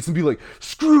to their face and be like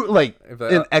screw like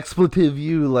But, an expletive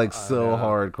you like so know.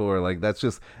 hardcore. Like that's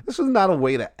just not a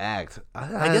way to act.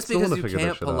 I guess still because wanna you figure that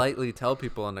can't shit out. politely tell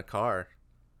people in a car.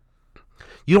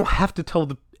 You don't have to tell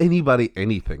anybody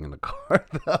anything in the car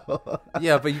though.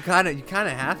 Yeah, but you kind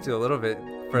of have to a little bit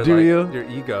for Do like, you? your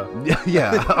ego.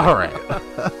 Yeah, all right.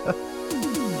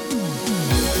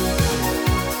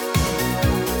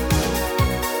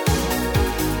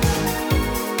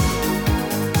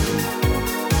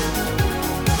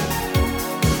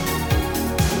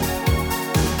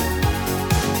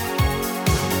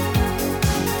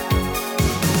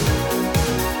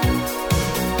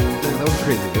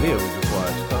 crazy video we just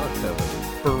watched. Talk,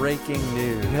 Kevin. Breaking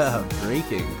news. Yeah,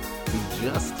 breaking. We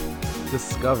just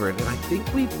discovered, and I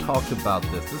think we've talked about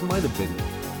this. This might have been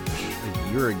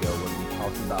a year ago when we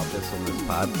talked about this on this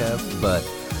podcast, but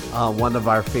one of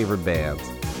our favorite bands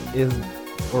is,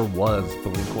 or was,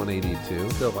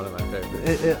 Blink-182. Still one of my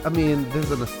favorites. I mean,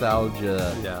 there's a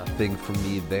nostalgia Yeah. thing for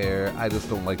me there. I just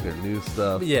don't like their new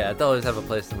stuff. Yeah, they'll always have a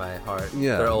place in my heart.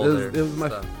 Yeah, They're older. it was my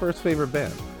stuff. first favorite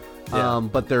band. Yeah.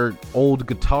 But their old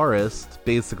guitarist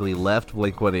basically left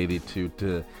Blink-182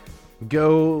 to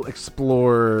go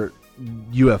explore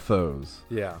UFOs.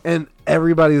 Yeah. And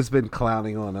everybody's been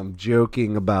clowning on him,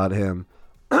 joking about him.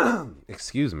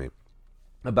 Excuse me.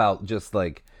 About just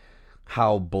like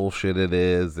how bullshit it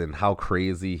is and how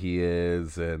crazy he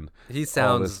is and He all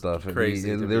sounds this stuff.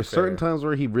 crazy. And to there's be certain fair. times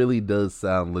where he really does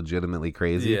sound legitimately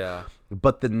crazy. Yeah.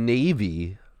 But the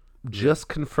Navy just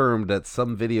confirmed that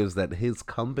some videos that his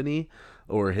company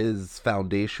or his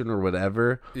foundation or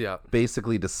whatever Yeah.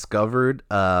 basically discovered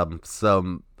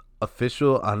some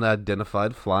official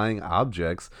unidentified flying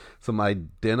objects, some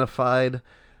identified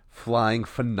flying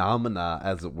phenomena,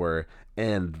 as it were.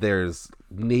 And there's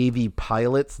Navy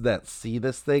pilots that see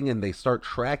this thing and they start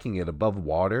tracking it above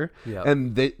water. Yeah.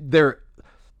 And they're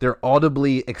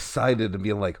audibly excited and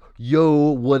being like, "Yo,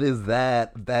 what is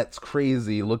that? That's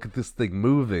crazy! Look at this thing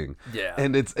moving." Yeah.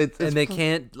 And it's And they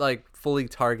can't like fully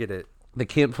target it. they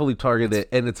can't fully target it,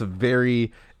 and it's a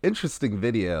very interesting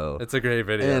video. It's a great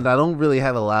video. And I don't really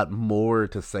have a lot more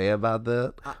to say about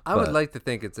that. I would but like to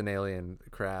think it's an alien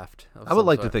craft. I would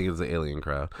like to think it's an alien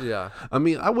craft. Yeah. I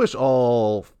mean, I wish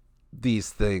all these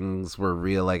things were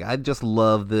real. Like, I just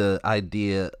love the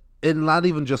idea, and not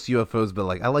even just UFOs, but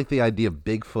like, I like the idea of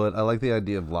Bigfoot. I like the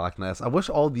idea of Loch Ness. I wish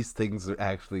all these things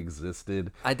actually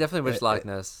existed. I definitely wish Loch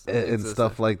Ness And existed.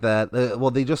 stuff like that.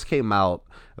 Well, they just came out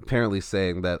apparently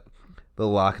saying that the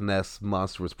Loch Ness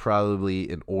monster was probably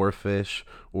an oarfish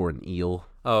or an eel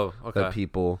Oh, okay. that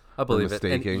people I believe were it. An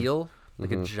mistaking. eel?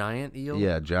 Like a giant eel?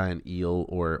 Yeah, giant eel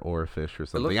or oarfish or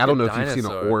something. looks I don't know like if a you've seen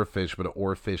an dinosaur. oarfish, but an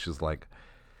oarfish is like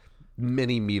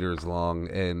many meters long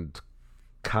and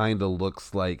kind of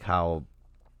looks like how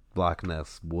Loch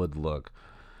Ness would look.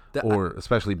 Or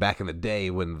especially back in the day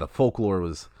when the folklore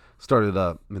was started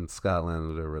up in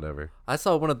Scotland or whatever. I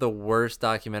saw one of the worst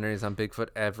documentaries on Bigfoot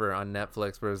ever on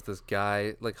Netflix, where it was this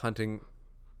guy like hunting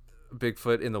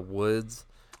Bigfoot in the woods,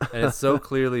 and it's so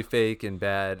clearly fake and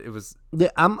bad. It was Yeah,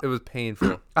 it was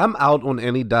painful. I'm out on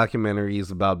any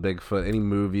documentaries about Bigfoot, any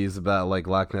movies about like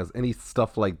Loch Ness, any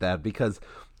stuff like that, because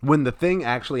when the thing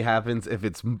actually happens, if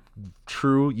it's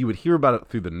true, you would hear about it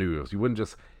through the news. You wouldn't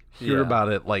just hear Yeah. about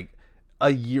it like a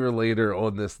year later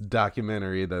on this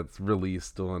documentary that's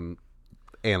released on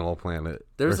Animal Planet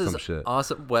There's or some this shit.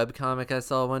 awesome webcomic I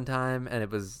saw one time, and it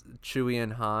was Chewie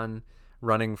and Han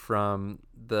running from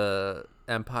the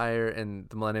Empire and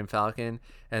the Millennium Falcon,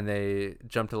 and they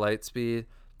jumped to light speed,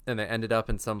 and they ended up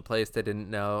in some place they didn't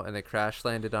know, and they crash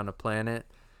landed on a planet,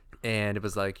 and it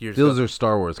was like years Those go- are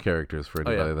Star Wars characters for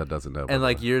anybody yeah. that doesn't know. by and the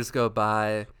like way. years go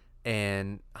by,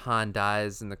 and Han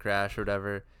dies in the crash or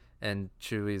whatever, and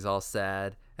Chewie's all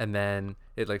sad, and then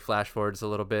it like flash forwards a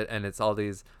little bit, and it's all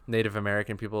these Native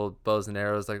American people, bows and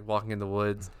arrows, like walking in the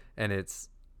woods, and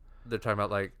they're talking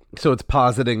about like So it's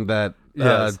positing that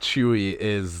Yes. Chewie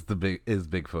is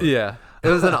Bigfoot. yeah, it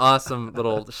was an awesome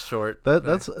little short.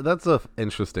 That's a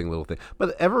interesting little thing.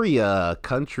 But every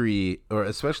country, or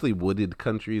especially wooded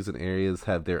countries and areas,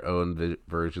 have their own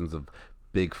versions of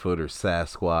Bigfoot or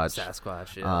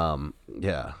Sasquatch. Yeah,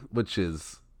 yeah, which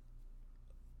is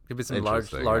could be some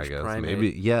large interesting. I guess primate,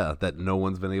 maybe that no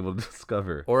one's been able to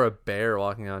discover. or a bear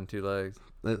walking on two legs.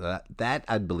 That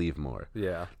I'd believe more.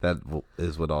 Yeah,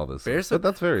 Is what all this. bears is. But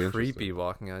that's very creepy interesting.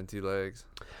 walking on two legs.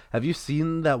 Have you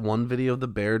seen that one video of the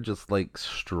bear just like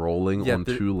strolling Yeah, on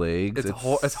two legs? it's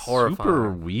horrifying.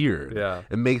 Super weird. Yeah.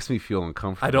 It makes me feel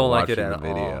uncomfortable. I don't like it watching at the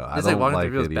video. all. I It's like don't walking like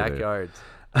through people's it either. backyards.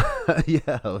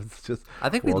 Yeah, it's just. I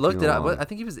think we walking looked it up. along. I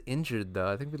think he was injured though.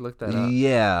 I think we looked that up.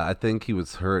 Yeah, I think he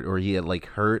was hurt, or he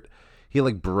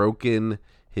had broken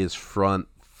his front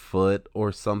foot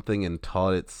or something, and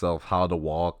taught itself how to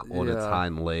walk on its Yeah.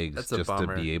 hind legs That's a just to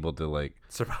bummer. be able to like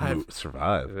Survive.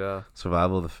 survive. Yeah.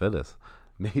 Survival of the fittest.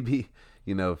 Maybe,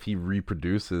 if he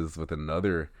reproduces with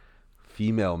another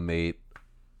female mate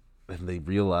and they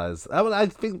realize, I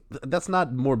think that's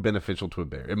not more beneficial to a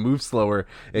bear. It moves slower.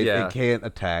 It can't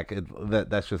attack.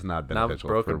 That's just not beneficial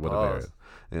broken for what a bear paws. is.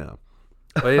 Yeah.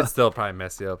 But it'd still probably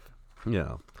mess you up.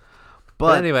 Yeah.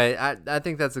 But anyway, I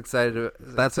think that's exciting.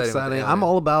 That's with exciting. Alien. I'm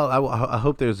all about. I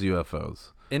hope there's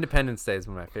UFOs. Independence Day is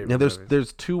one of my favorite. Now, movies.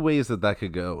 there's two ways that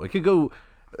could go. It could go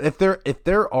If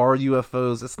there are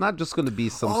UFOs, it's not just going to be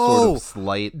some sort Oh, of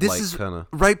slight, This like is kind of.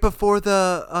 right before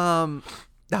the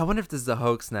I wonder if this is a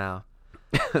hoax now.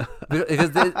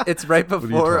 Because it's right are you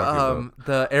before talking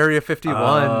the Area 51.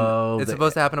 Oh, It's the-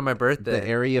 supposed to happen on my birthday. The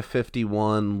Area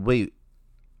 51. Wait.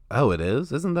 Oh, it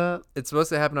is? Isn't that? It's supposed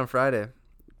to happen on Friday.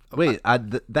 Wait,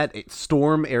 that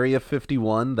Storm Area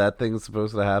 51, that thing's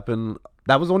supposed to happen.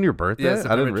 That was on your birthday? Yeah, I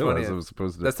September didn't realize 20th. it was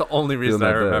supposed to. That's the only be on reason I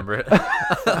that day. remember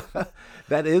it.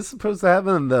 That is supposed to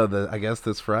happen, though, I guess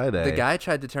this Friday. The guy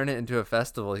tried to turn it into a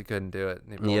festival. He couldn't do it.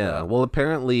 And he pulled Yeah, out. well,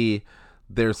 apparently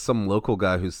there's some local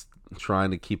guy who's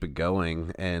trying to keep it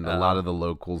going, and a lot of the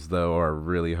locals, though, are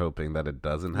really hoping that it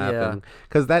doesn't happen.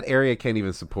 Because that area can't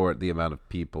even support the amount of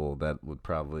people that would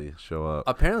probably show up.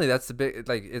 Apparently, that's the big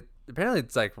apparently,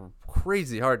 it's like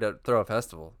crazy hard to throw a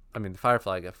festival. I mean, the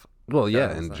Firefly got. Well, yeah,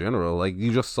 it's in not- general. Like,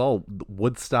 you just saw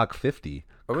Woodstock 50.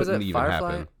 Or was Couldn't it even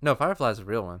Firefly? happen. No, Firefly's a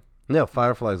real one. No,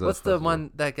 Firefly's a What's the festival.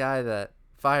 one that guy that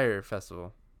Fire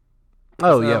Festival?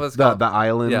 Oh, Isn't that yeah, what it's the called?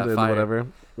 island Yeah, and Fire. whatever.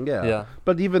 Yeah. Yeah.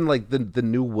 But even, like, the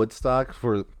new Woodstock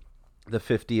for the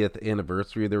 50th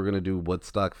anniversary, they were going to do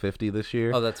Woodstock 50 this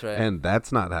year. Oh, that's right. And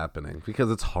that's not happening because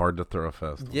it's hard to throw a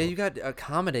festival. Yeah, you got to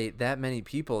accommodate that many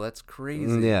people. That's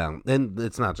crazy. Yeah, and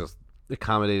it's not just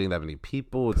accommodating that many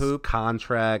people. It's Poop.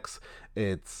 contracts.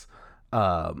 It's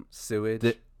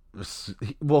Sewage.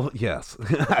 well, yes,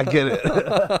 I get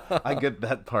it. I get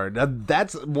that part.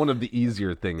 That's one of the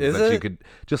easier things Is that you it? could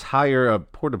just hire a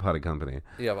porta potty company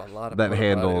Yeah, but a lot of that porta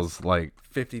handles potties. like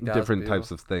 50,000 different people.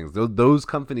 types of things. Those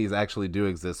companies actually do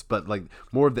exist, but like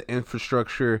more of the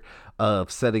infrastructure of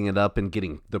setting it up and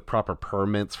getting the proper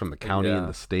permits from the county Yeah. and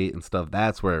the state and stuff.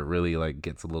 That's where it really like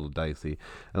gets a little dicey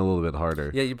and a little bit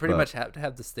harder. Yeah, you pretty But, much have to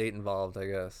have the state involved, I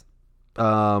guess.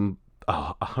 100%.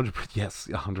 Yes,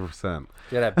 100%.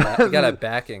 You gotta have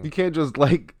backing. You can't just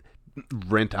like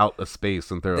rent out a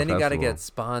space and throw Then a you got to festival. get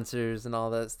sponsors and all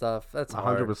that stuff. That's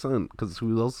hard. 100%, because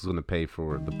who else is going to pay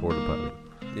for the porta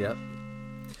potty? Yep.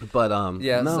 But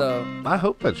Yeah, no, so- I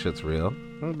hope that shit's real.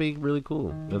 It'd be really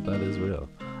cool if that is real.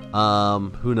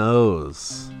 Who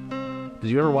knows? Did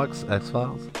you ever watch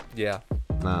X-Files? Yeah.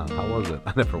 Nah, how was it?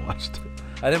 I never watched it.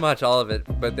 I didn't watch all of it,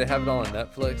 but they have it all on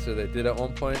Netflix, or they did at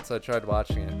one point, so I tried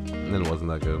watching it. And it wasn't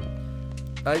that good.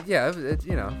 Yeah, it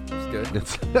was good.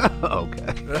 It's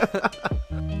okay.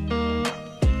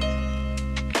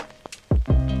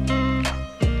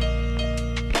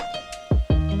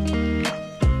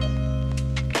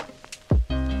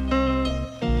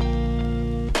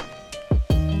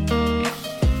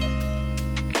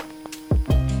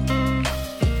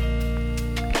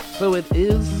 So it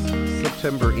is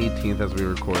September 18th as we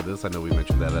record this. I know we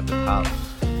mentioned that at the top.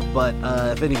 But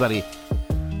if anybody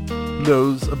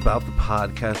knows about the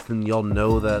podcast, then y'all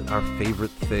know that our favorite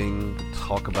thing to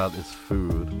talk about is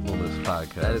food on this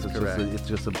podcast. That is it's correct. It's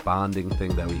just a bonding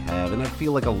thing that we have. And I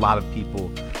feel like a lot of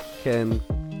people can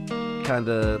kind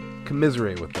of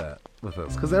commiserate with that with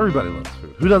us. Because everybody loves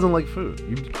food. Who doesn't like food?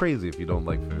 You'd be crazy if you don't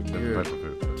like food. Different You're type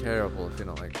of food. terrible if you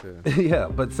don't like food. Yeah,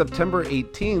 but September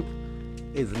 18th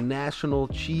is National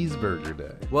Cheeseburger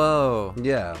Day. Whoa.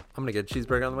 Yeah. I'm gonna get a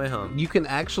cheeseburger on the way home. You can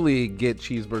actually get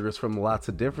cheeseburgers from lots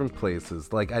of different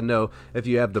places. Like, I know if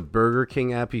you have the Burger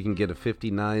King app, you can get a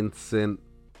 59-cent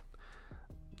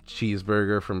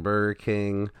cheeseburger from Burger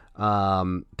King.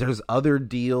 There's other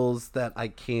deals that I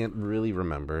can't really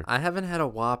remember. I haven't had a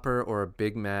Whopper or a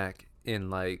Big Mac in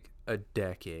like a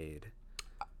decade.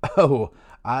 Oh,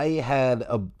 I had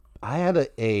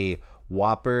a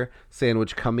Whopper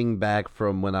sandwich coming back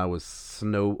from when I was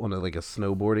on a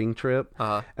snowboarding trip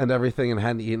and everything, and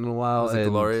hadn't eaten in a while. Was it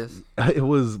and glorious? It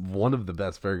was one of the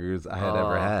best burgers I had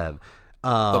ever had.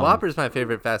 The Whopper is my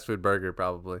favorite fast food burger,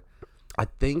 probably. I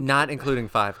think. Not including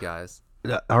Five Guys.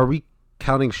 Are we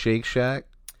counting Shake Shack?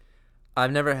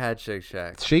 I've never had Shake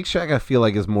Shack. Shake Shack, I feel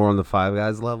like, is more on the Five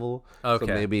Guys level. Okay.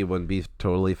 So maybe it wouldn't be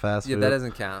totally fast Yeah, food. that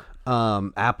doesn't count.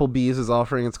 Applebee's is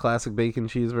offering its classic bacon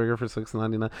cheeseburger for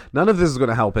 $6.99. None of this is going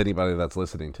to help anybody that's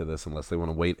listening to this unless they want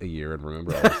to wait a year and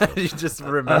remember all this stuff. You just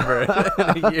remember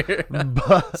it in a year.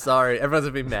 But, Sorry, everyone's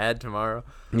gonna be mad tomorrow.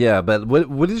 yeah, but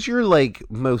what is your like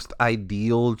most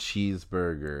ideal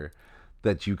cheeseburger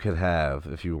that you could have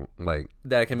if you like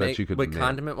That I can that make you could with make?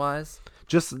 condiment wise.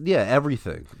 Just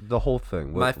everything, the whole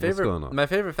thing. My What's going favorite, on? my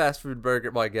favorite fast food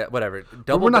burger. Well, I get whatever.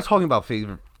 But we're not talking about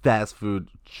favorite fast food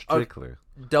strictly.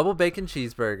 Double bacon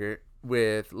cheeseburger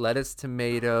with lettuce,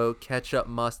 tomato, ketchup,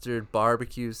 mustard,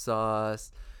 barbecue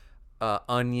sauce,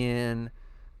 onion,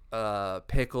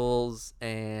 pickles,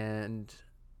 and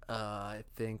I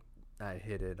think I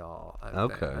hit it all.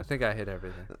 Okay. I think I hit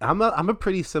everything. I'm a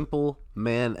pretty simple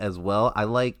man as well. I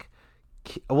like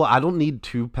Well, I don't need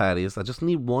 2 patties. I just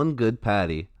need 1 good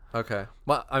patty. Okay.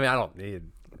 Well, I mean, I don't need.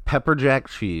 Pepper jack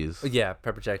cheese. Yeah,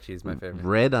 pepper jack cheese, my favorite.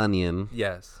 Red onion.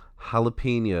 Yes.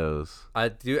 Jalapenos. I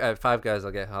do at Five Guys.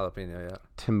 I'll get jalapeno. Yeah.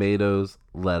 Tomatoes,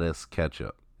 lettuce,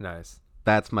 ketchup. Nice.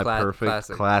 That's my perfect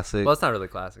classic. Well, it's not really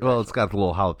classic. Well, it's got the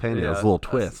little jalapenos, Yeah, a little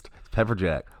twist. It's pepper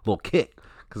jack, a little kick.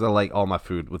 Because I like all my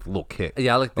food with a little kick.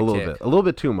 Yeah, I like the a little kick. bit, a little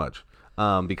bit too much.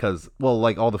 Because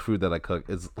like all the food that I cook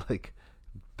is like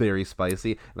very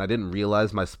spicy, and I didn't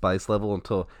realize my spice level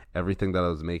until everything that I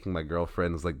was making. My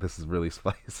girlfriend was like, "This is really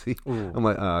spicy." Ooh. I'm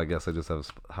like, I guess I just have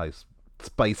a high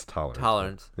spice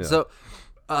tolerance. Yeah. So,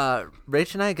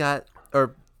 Rach and I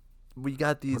we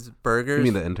got these burgers. You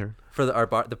mean the intern? For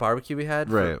the barbecue we had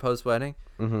for Right. post wedding,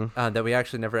 Mm-hmm. that we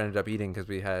actually never ended up eating because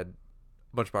we had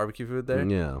a bunch of barbecue food there.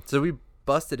 Yeah. So we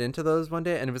busted into those one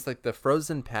day, and it was like the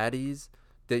frozen patties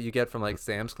that you get from like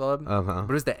Sam's Club, Uh-huh. but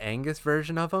it was the Angus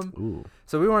version of them. Ooh.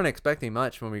 So we weren't expecting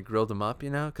much when we grilled them up,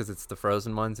 because it's the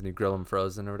frozen ones and you grill them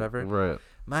frozen or whatever. Right.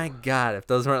 My God, if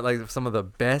those weren't like some of the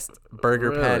best burger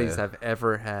Really? patties I've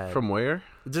ever had. From where?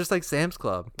 Just like Sam's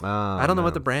Club. Oh, I don't know what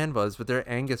man. the brand was, but their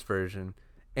Angus version.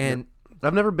 And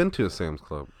I've never been to a Sam's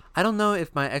Club. I don't know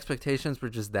if my expectations were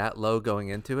just that low going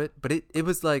into it, but it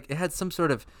was like it has some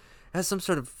sort of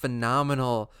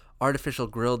phenomenal artificial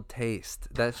grilled taste.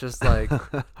 That's just like,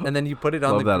 and then you put it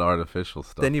on Love that artificial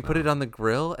stuff. then you put it on the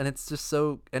grill, and it's just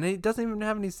so, and it doesn't even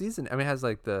have any seasoning. I mean, it has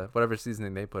like the whatever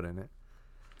seasoning they put in it.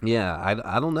 Yeah,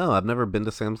 I don't know. I've never been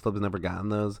to Sam's Club. Never gotten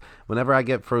those. Whenever I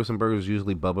get frozen burgers,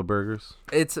 usually Bubba Burgers.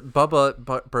 It's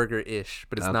Bubba Burger-ish,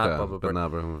 but it's not Okay, Bubba but Burger.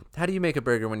 not Bubba. How do you make a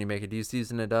burger when you make it? Do you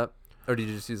season it up, or do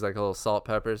you just use like a little salt,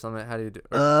 pepper, or something? How do you do?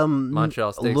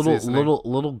 Montreal steak seasoning?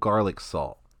 little garlic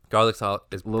salt. Garlic salt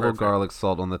is Little perfect. garlic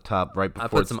salt on the top right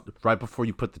before right before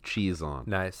you put the cheese on.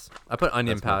 Nice. I put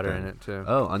onion That's my powder thing. in it too.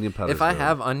 Oh, onion powder. If I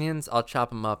have onions, I'll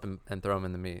chop them up and throw them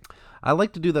in the meat. I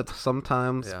like to do that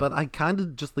sometimes, Yeah. but I kind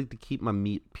of just like to keep my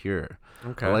meat pure.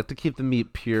 Okay. I like to keep the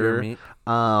meat pure. Pure meat.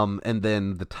 And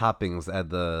then the toppings add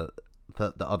the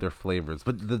other flavors.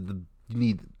 But the you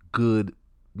need good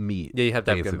meat. Yeah, you have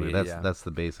to have good basically. meat, That's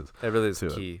the basis. That really is to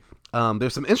it. key.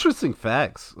 There's some interesting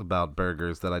facts about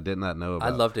burgers that I did not know about.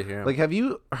 I'd love to hear 'em. Like, have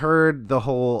you heard the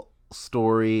whole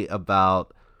story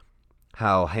about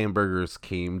how hamburgers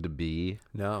came to be?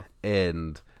 No.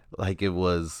 And like it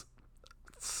was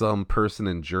some person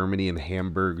in Germany, in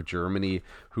Hamburg, Germany,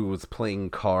 who was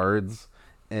playing cards,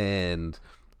 and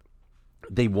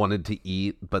they wanted to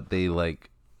eat, but they like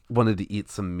wanted to eat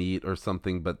some meat or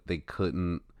something, but they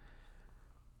couldn't.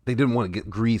 They didn't want to get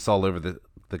grease all over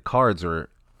the cards or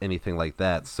anything like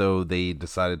that, so they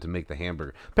decided to make the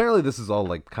hamburger. Apparently, this is all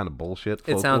like kind of bullshit.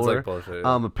 It sounds folklore. like bullshit.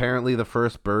 Yeah. Apparently, the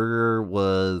first burger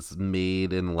was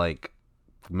made in like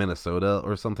Minnesota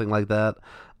or something like that.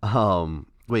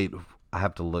 Wait, I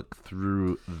have to look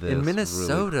through this. In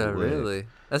Minnesota, really quick. really?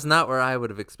 That's not where I would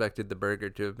have expected the burger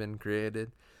to have been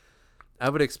created. I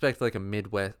would expect like a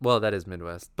Midwest. Well, that is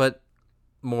Midwest, but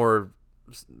more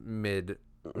mid.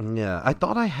 Yeah, I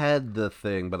thought I had the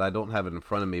thing, but I don't have it in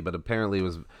front of me. But apparently, it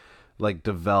was like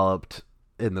developed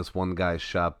in this one guy's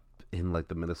shop in like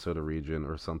the Minnesota region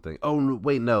or something. Oh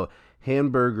wait, no,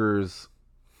 hamburgers.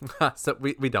 So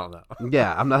we don't know.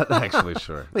 Yeah, I'm not actually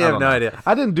sure. We I have don't no know. idea.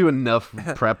 I didn't do enough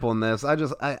prep on this. I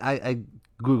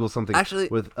Googled something Actually-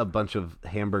 with a bunch of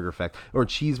hamburger facts or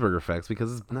cheeseburger facts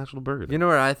because it's National Burger Day. You know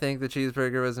where I think the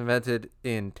cheeseburger was invented?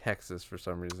 In Texas for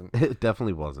some reason. It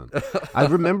definitely wasn't. I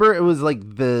remember it was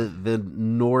like the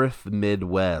North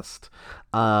Midwest.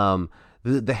 Or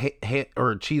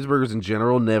cheeseburgers in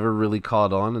general never really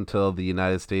caught on until the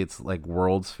United States like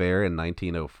World's Fair in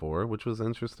 1904, which was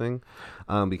interesting,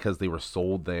 because they were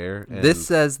sold there. And This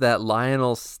says that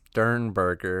Lionel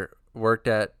Sternberger worked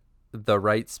at the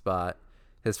Right Spot,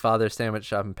 his father's sandwich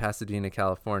shop in Pasadena,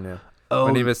 California,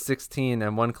 when he was 16,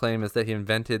 and one claim is that he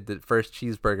invented the first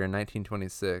cheeseburger in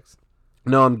 1926.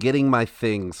 No, I'm getting my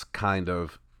things kind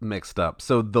of mixed up.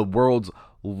 So the world's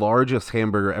largest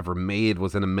hamburger ever made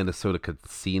was in a Minnesota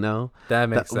casino. That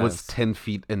makes was sense. 10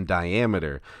 feet in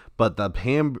diameter. But the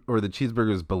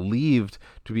cheeseburger is believed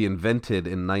to be invented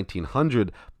in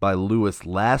 1900 by Louis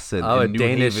Lassen in New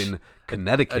Haven,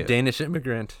 Connecticut. A Danish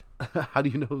immigrant. How do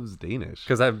you know it was Danish?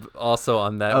 Because I'm also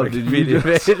on that Oh, did Wikipedia you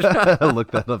just page. look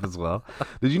that up as well?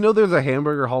 Did you know there's a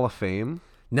Hamburger Hall of Fame?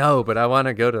 No, but I want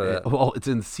to go to that. Well, it's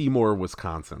in Seymour,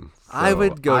 Wisconsin. I So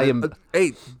would go. I to, am.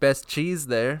 hey, best cheese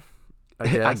there. I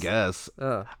guess. I guess.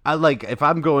 Oh. I like if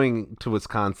I'm going to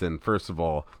Wisconsin. First of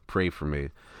all, pray for me.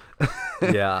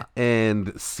 Yeah.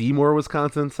 And Seymour,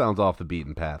 Wisconsin sounds off the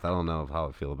beaten path. I don't know how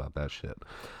I feel about that shit.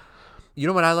 You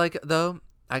know what I like though?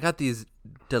 I got these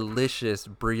delicious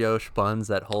brioche buns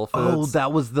at Whole Foods. Oh,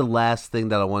 that was the last thing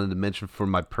that I wanted to mention for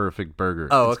my perfect burger.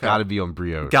 Oh, It's okay. got to be on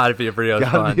brioche. Got to be a brioche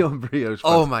Gotta bun. be on brioche.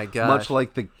 Oh buns. my gosh. Much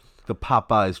like the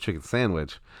Popeyes chicken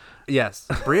sandwich. Yes,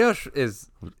 brioche is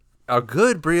a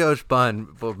good brioche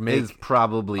bun. Will make It's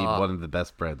probably one of the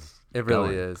best breads. it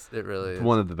really going. is. It really is.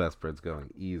 One of the best breads going.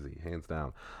 Easy, hands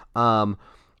down.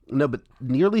 No, but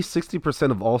nearly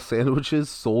 60% of all sandwiches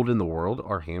sold in the world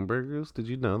are hamburgers. Did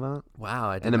you know that? Wow,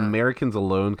 I did And not. Americans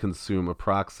alone consume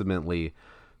approximately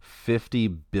 50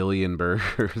 billion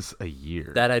burgers a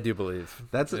year. That I do believe.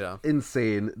 That's yeah.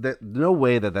 insane. That no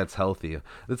way that's healthy.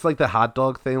 It's like the hot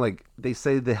dog thing. Like they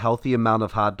say, the healthy amount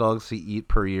of hot dogs to eat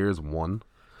per year is 1.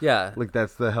 Yeah. Like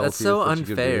that's the healthiest. so that you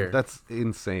could do. unfair. That's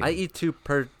insane. I eat 2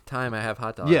 per time I have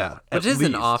hot dogs. yeah, which at isn't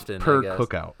least often per I guess.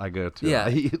 cookout I go to. Yeah, I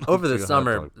eat like over the 2 hot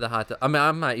summer, dogs. the hot dog. I mean,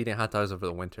 I'm not eating hot dogs over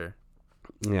the winter.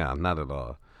 Yeah, not at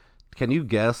all. Can you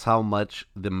guess how much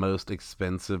the most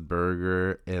expensive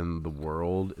burger in the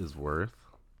world is worth?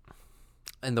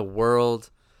 In the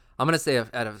world, I'm gonna say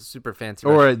at a super fancy.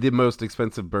 Or the most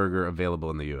expensive burger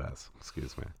available in the U.S.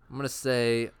 Excuse me. I'm gonna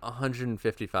say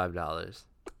 $155.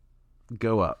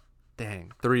 Go up.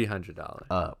 Dang, $300.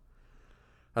 Up.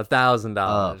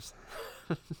 $1,000.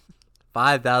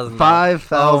 $5,000.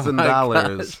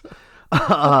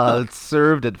 $5,000. It's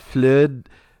served at Fleur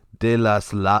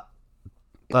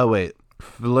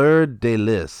de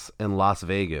Lis in Las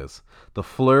Vegas. The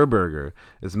Fleur burger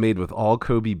is made with all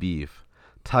Kobe beef,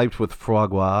 typed with foie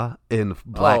gras and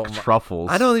black truffles.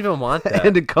 I don't even want that.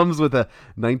 And it comes with a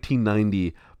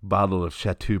 1990 bottle of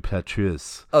Chateau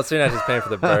Petrus. Oh, so you're not just paying for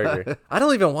the burger. I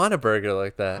don't even want a burger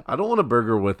like that. I don't want a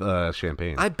burger with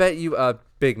champagne. I bet you a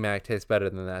Big Mac tastes better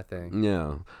than that thing.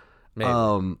 Yeah. Maybe.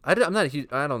 I'm not a huge.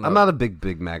 I don't know. I'm not a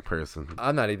Big Mac person.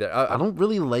 I'm not either. I don't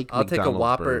really like I'll McDonald's take a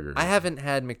Whopper. burgers. I haven't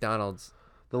had McDonald's.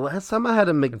 The last time I had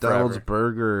a McDonald's forever.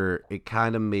 burger, it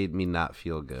kind of made me not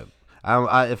feel good.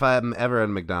 If I'm ever at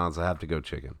McDonald's, I have to go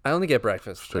chicken. I only get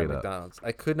breakfast Straight at up. McDonald's.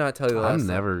 I could not tell you the I last time.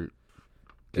 never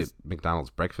get McDonald's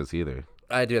breakfast either.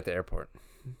 I do at the airport.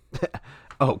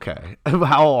 Okay.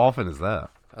 How often is that?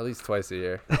 At least twice a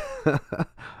year,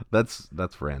 That's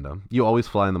random. You always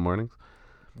fly in the mornings?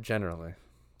 generally.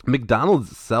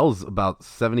 McDonald's sells about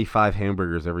 75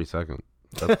 hamburgers every second.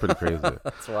 That's pretty crazy.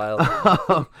 That's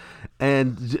wild.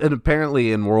 and apparently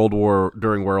during World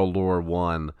War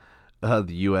One, the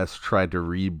U.S. tried to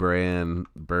rebrand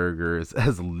burgers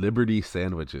as Liberty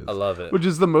sandwiches. I love it. Which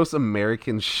is the most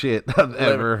American shit I've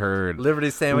ever heard.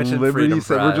 Liberty sandwich and freedom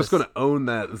fries. We're just gonna own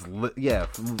that. Yeah.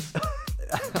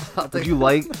 I'll Would take you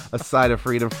like a side of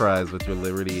freedom fries with your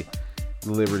Liberty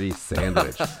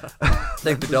sandwich?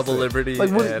 take the double Liberty Like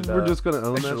and we're just gonna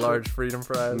own extra that. large freedom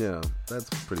fries. Yeah, that's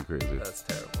pretty crazy. That's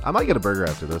terrible. I might get a burger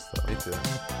after this though. Me too.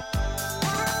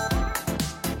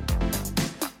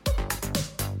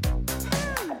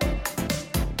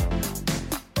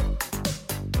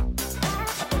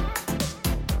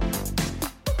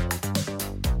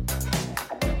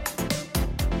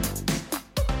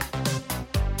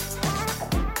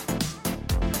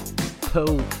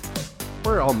 So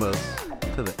we're almost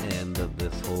to the end of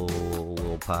this whole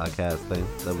little podcast thing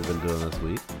that we've been doing this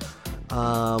week.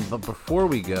 But before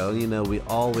we go, we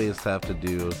always have to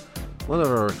do one of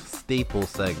our staple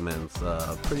segments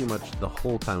pretty much the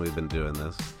whole time we've been doing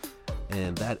this,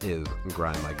 and that is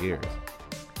Grind My Gears.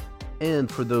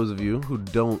 And for those of you who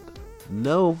don't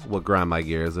know what Grind My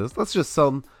Gears is, that's just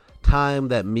some time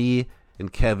that me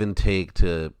and Kevin take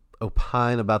to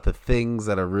opine about the things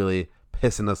that are really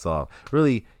pissing us off,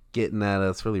 really getting at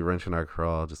us, really wrenching our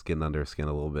craw, just getting under our skin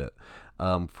a little bit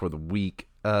for the week.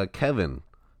 Kevin,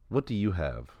 what do you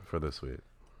have for this week?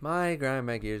 My Grind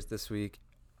My Gears this week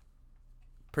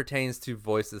pertains to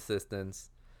voice assistants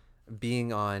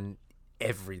being on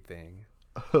everything.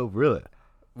 Oh, really?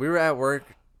 We were at work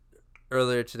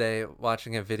earlier today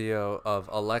watching a video of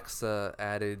Alexa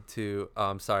added to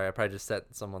sorry, I probably just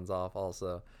set someone's off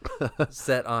also.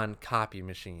 Set on copy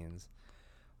machines.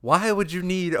 Why would you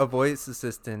need a voice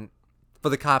assistant for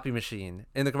the copy machine?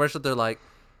 In the commercial they're like,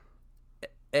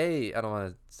 hey, I don't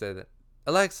want to say that.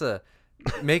 Alexa,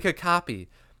 make a copy.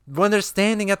 When they're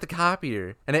standing at the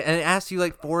copier and it asks you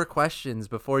like 4 questions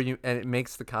before you and it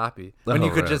makes the copy when Oh,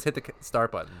 you could right. just hit the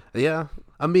start button. Yeah,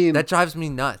 I mean That drives me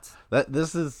nuts.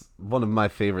 this is one of my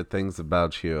favorite things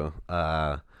about you.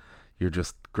 You're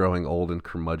just growing old and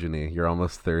curmudgeon-y. You're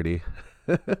almost 30.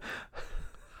 I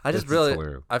just It's really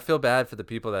hilarious. I feel bad for the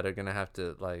people that are gonna have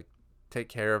to like take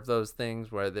care of those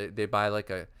things where they buy like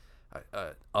a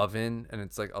oven and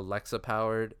it's like Alexa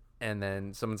powered and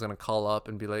then someone's gonna call up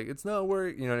and be like, "It's not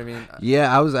work." You know what I mean?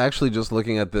 Yeah, I was actually just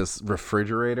looking at this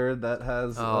refrigerator that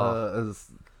Oh.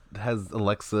 has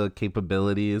Alexa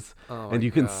capabilities, Oh my and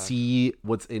you can God. see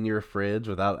what's in your fridge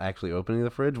without actually opening the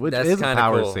fridge, which That's is a kinda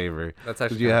power cool. saver. That's Because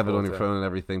actually you kinda have it cool, on your too. phone and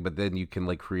everything, but then you can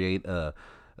like create a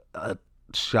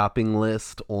shopping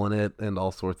list on it and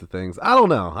all sorts of things. I don't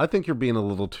know. I think you're being a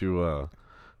little too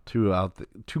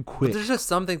quick. But there's just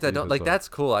some things that Leave don't us like. off. That's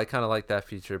cool. I kind of like that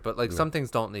feature, but like Yeah. some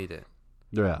things don't need it.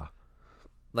 Yeah,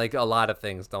 Like a lot of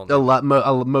things don't. a Need lot.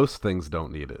 Most things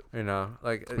don't need it. it, you know,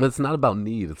 like But it's not about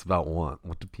need. It's about want.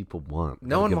 What do people want?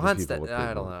 no Gotta one give the wants people that. what they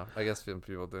I don't want. know. I guess some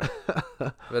people do.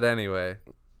 But anyway,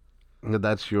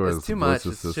 That's yours. it's too voice much.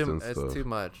 It's assistant it's stuff. too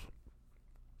much.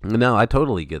 No, I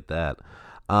totally get that.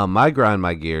 I grind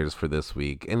my gears for this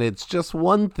week, and it's just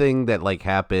one thing that like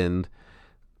happened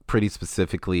pretty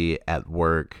specifically at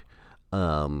work.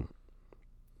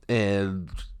 And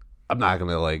I'm not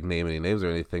gonna like name any names or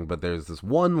anything, but there's this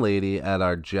one lady at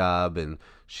our job, and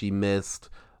she missed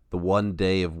the one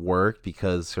day of work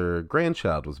because her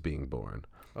grandchild was being born.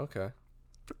 Okay.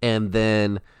 And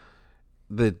then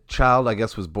the child, I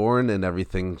guess, was born and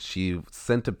everything. She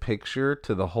sent a picture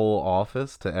to the whole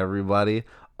office, to everybody,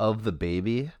 of the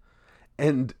baby.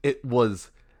 And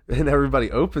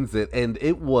everybody opens it, and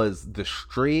it was the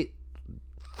straight,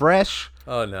 fresh,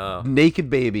 Oh no. naked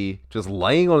baby just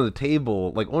laying on the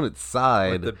table, like on its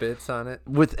side. With the bits on it.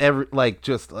 With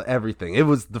just everything. It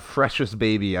was the freshest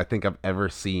baby I think I've ever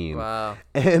seen. Wow.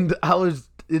 And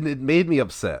it made me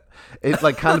upset. It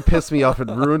like kind of pissed me off. It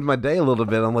ruined my day a little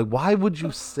bit. I'm like, why would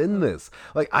you send this?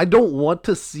 Like, I don't want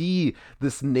to see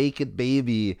this naked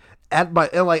baby and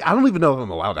like, I don't even know if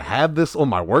I'm allowed to have this on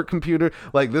my work computer.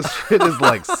 Like, this shit is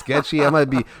like sketchy. I might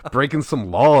be breaking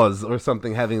some laws or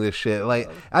something having this shit. Like,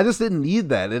 I just didn't need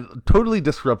that. It totally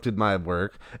disrupted my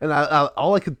work. And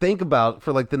all I could think about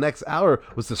for like the next hour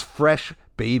was this fresh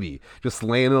baby just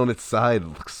laying on its side,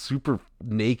 super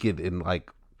naked and like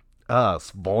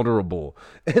vulnerable.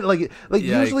 And like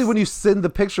usually Yikes. when you send the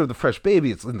picture of the fresh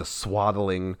baby, it's in the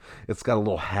swaddling, it's got a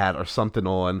little hat or something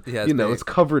on, Yeah, you know, big. it's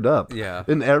covered up, Yeah.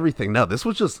 and everything. No, this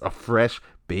was just a fresh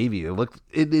baby. It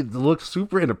looked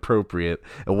super inappropriate.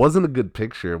 It wasn't a good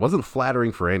picture. It wasn't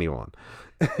flattering for anyone.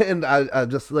 And I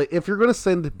just like, if you're gonna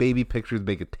send baby pictures,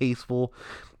 make it tasteful.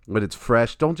 When it's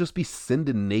fresh, don't just be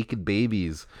sending naked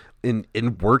babies in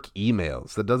work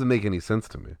emails. That doesn't make any sense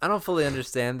to me. I don't fully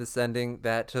understand the sending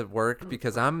that to work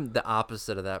because I'm the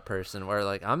opposite of that person where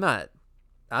like I'm not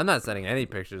sending any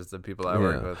pictures to people I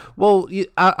work with. Well,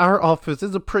 our office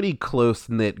is a pretty close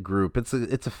knit group. It's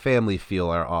a family feel.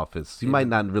 Our office. You might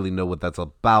not really know what that's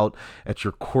about at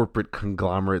your corporate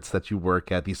conglomerates that you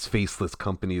work at. These faceless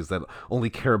companies that only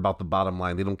care about the bottom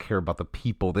line. They don't care about the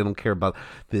people. They don't care about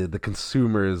the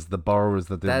consumers, the borrowers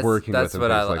that they're working That's with.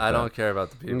 what and things like I that. don't care about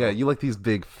the people. Yeah, you like these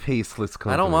big faceless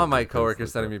companies. I don't want my and things coworkers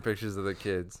like sending that. me pictures of the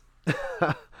kids.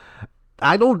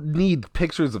 I don't need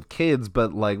pictures of kids,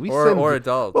 but like Or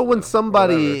adults, Well, when or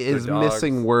somebody whatever, is their dogs.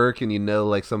 missing work, and you know,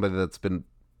 like somebody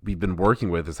we've been working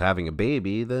with is having a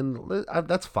baby, then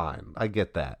that's fine. I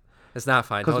get that. It's not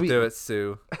fine. 'Cause Don't we- do it,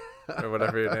 Sue, or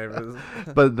whatever your name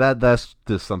is. But that's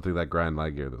just something that grind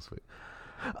my gear this week.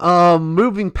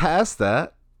 Moving past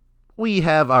that, we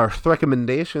have our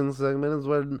recommendations segment, is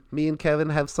when me and Kevin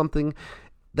have something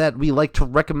that we like to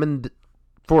recommend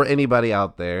for anybody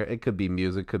out there. It could be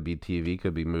music, could be TV,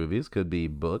 could be movies, could be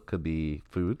book, could be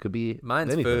food, could be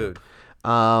Mine's anything. food.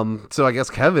 So I guess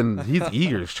Kevin, he's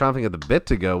eager, he's chomping at the bit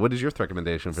to go. What is your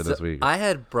recommendation for this So, week? I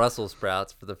had Brussels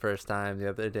sprouts for the first time the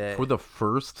other day. For the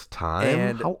first time?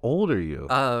 And, How old are you?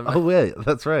 um, oh wait,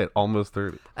 that's right, almost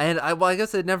 30. And I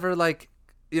guess I never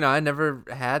I never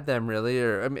had them really,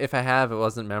 or I mean, if I have, it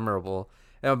wasn't memorable.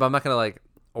 But I'm not gonna like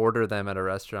order them at a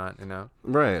restaurant, you know.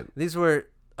 Right. These were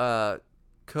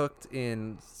cooked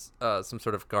in some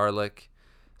sort of garlic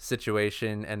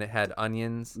situation, and it had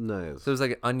onions. Nice. So it was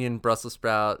like an onion Brussels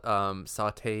sprout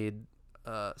sautéed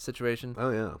situation. Oh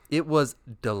yeah. It was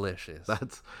delicious.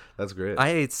 That's great. I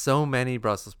ate so many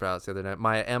Brussels sprouts the other night.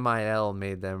 My MIL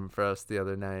made them for us the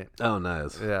other night. Oh,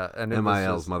 nice. Yeah, and it was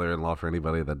MIL's just- mother-in-law, for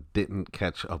anybody that didn't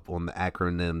catch up on the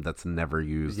acronym that's never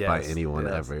used by Yes, anyone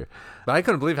yes. ever. But I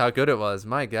couldn't believe how good it was.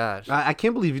 My gosh. I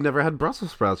can't believe you never had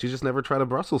Brussels sprouts. You just never tried a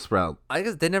Brussels sprout. I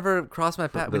guess they never crossed my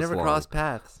path. We this never long. crossed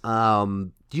paths.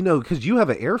 You know, because you have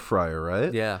an air fryer,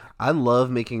 right? Yeah. I love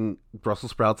making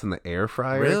Brussels sprouts in the air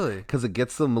fryer. Really? Because it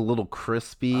gets them a little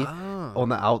crispy Oh. on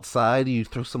the outside. You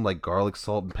throw some like garlic,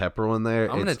 salt, and pepper on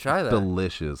there. I'm gonna It's try that.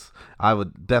 Delicious. I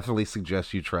would definitely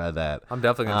suggest you try that. I'm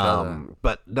definitely gonna try that.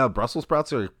 But no, Brussels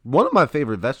sprouts are one of my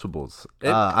favorite vegetables. It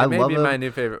I may love be them. my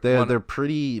new favorite. They're one. they're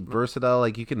pretty versatile.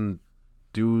 Like you can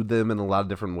do them in a lot of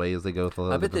different ways. They go with a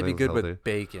lot I of bet they'd different be things good healthy. with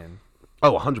bacon.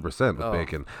 Oh, 100% with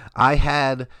bacon.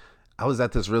 I was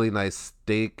at this really nice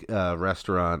steak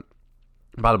restaurant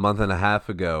about a month and a half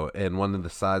ago, and one of the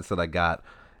sides that I got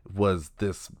was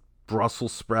this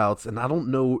Brussels sprouts, and I don't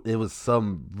know, it was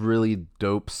some really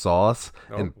dope sauce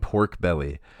and pork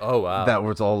belly. Oh, wow. That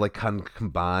was all like kind of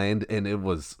combined, and it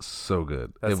was so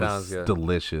good. That it sounds was good.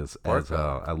 delicious Pork as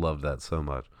hell. belly. I love that so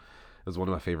much. It was one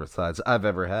of my favorite sides I've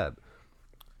ever had.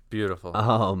 Beautiful.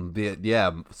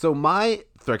 Yeah. So my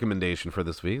recommendation for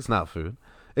this week is not food.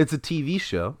 It's a TV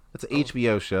show. It's an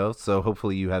HBO show. So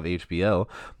hopefully you have HBO.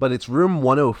 But it's Room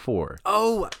 104.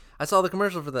 Oh, I saw the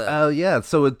commercial for that. Oh yeah.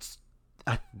 So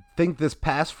I think this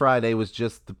past Friday was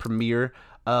just the premiere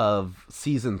of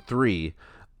season 3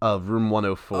 of Room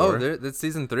 104. Oh, that's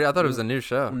season 3. I thought it was a new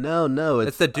show. No,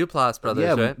 It's the Duplass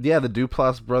brothers, right? Yeah, the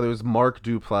Duplass brothers, Mark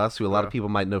Duplass, who a lot of people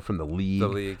might know from The League. The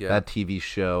League, yeah. That TV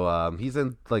show. He's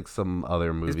in like some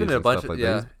other movies. been in a and bunch stuff of- like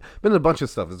yeah. that. He's been in a bunch of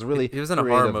stuff. It's a really He was in a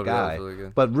creative horror movie that guy. was really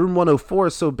good. But Room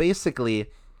 104. So basically,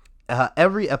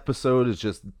 every episode is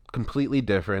just completely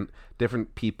different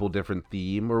people, different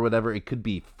theme or whatever. It could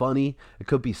be funny, it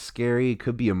could be scary, it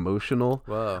could be emotional.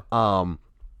 Whoa.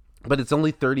 But it's only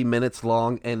 30 minutes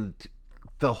long, and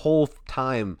the whole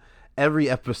time, every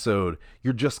episode,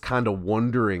 you're just kind of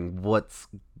wondering what's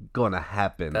gonna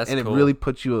happen. That's and cool. it really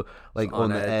puts you like On on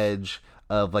the edge. edge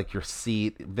of like your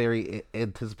seat, very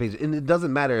anticipated. And it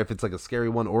doesn't matter if it's like a scary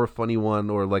one or a funny one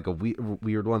or like a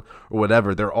weird one or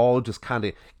whatever. They're all just kind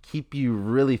of keep you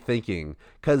really thinking,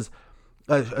 because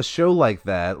a show like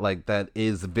that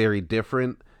is very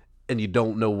different, and you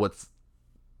don't know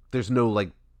there's no like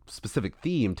specific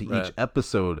theme to Right. each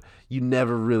episode. You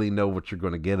never really know what you're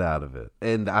going to get out of it,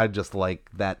 and I just like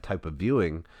that type of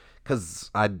viewing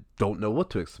because I don't know what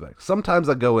to expect. Sometimes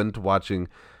I go into watching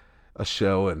a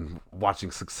show and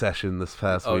watching Succession this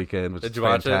past weekend, which Did is you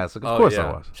watch fantastic. it? Of course I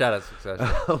yeah. watched. Shout out Succession.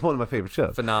 One of my favorite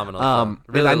shows. Phenomenal. And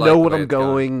Really I like know the what way I'm it's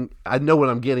going. going. I know what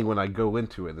I'm getting when I go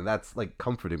into it, and that's like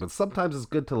comforting. But sometimes it's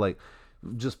good to like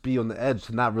just be on the edge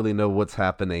to not really know what's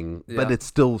happening, but Yeah. it's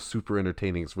still super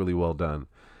entertaining. It's really well done.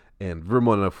 And Room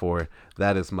 104,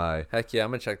 that is my Heck yeah, I'm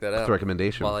gonna check that out.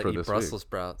 recommendation while I for eat this Brussels week.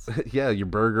 sprouts. Yeah, your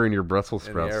burger and your Brussels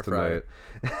In the sprouts air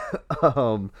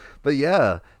tonight. But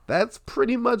yeah, that's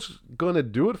pretty much going to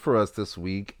do it for us this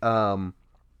week.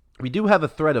 We do have a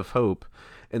thread of hope,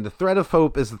 and the thread of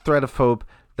hope is the thread of hope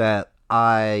that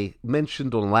I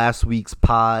mentioned on last week's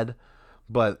pod,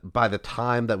 but by the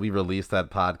time that we release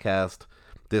that podcast,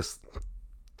 this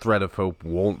thread of hope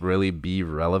won't really be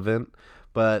relevant.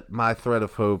 But my thread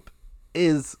of hope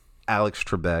is Alex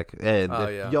Trebek. And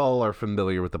if y'all are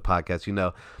familiar with the podcast, you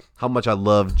know how much I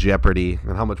love Jeopardy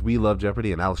and how much we love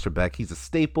Jeopardy. And Alex Trebek, he's a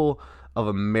staple of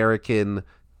American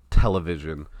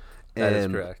television. That is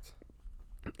And correct.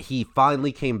 he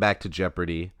finally came back to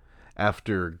Jeopardy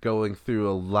after going through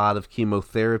a lot of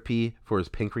chemotherapy for his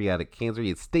pancreatic cancer. He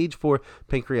had stage 4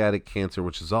 pancreatic cancer,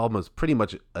 which is almost pretty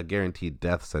much a guaranteed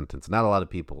death sentence. Not a lot of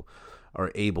people are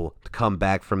able to come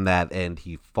back from that, and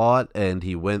he fought and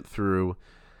he went through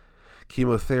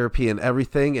chemotherapy and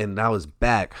everything, and now is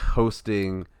back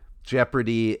hosting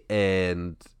Jeopardy.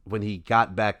 And when he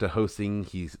got back to hosting,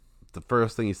 the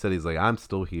first thing he said, he's like, I'm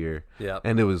still here. Yep.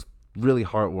 And it was really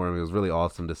heartwarming. It was really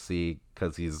awesome to see,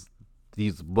 because he's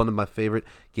one of my favorite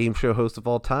game show hosts of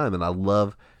all time, and I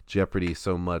love Jeopardy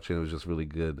so much, and it was just really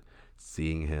good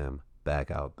seeing him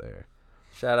back out there.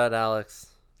 Shout out Alex.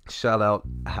 Shout out,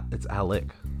 it's Alec,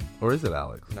 or is it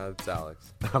Alex? No, it's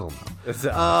Alex. I don't know. It's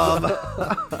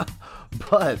Alex.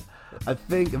 But I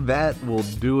think that will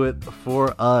do it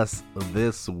for us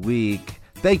this week.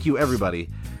 Thank you, everybody,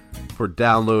 for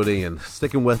downloading and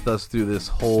sticking with us through this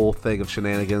whole thing of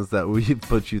shenanigans that we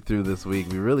put you through this week.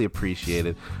 We really appreciate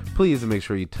it. Please make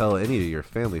sure you tell any of your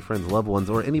family, friends, loved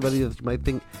ones, or anybody that you might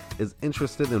think is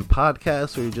interested in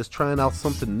podcasts, or you're just trying out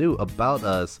something new about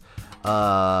us.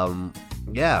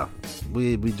 Yeah,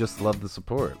 we just love the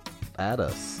support. Add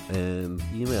us and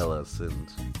email us and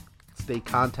stay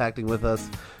contacting with us,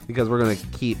 because we're going to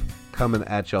keep coming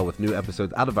at y'all with new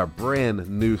episodes out of our brand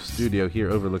new studio here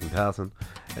overlooking Towson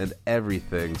and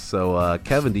everything. So,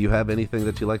 Kevin, do you have anything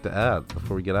that you'd like to add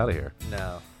before we get out of here?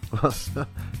 No.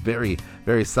 Very,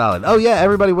 very solid. Oh, yeah,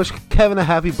 everybody wish Kevin a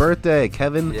happy birthday.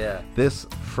 Kevin, this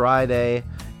Friday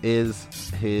is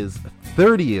his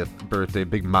 30th birthday,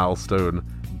 big milestone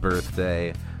birthday.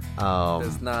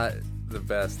 It's not the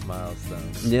best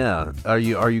milestone. Yeah. Are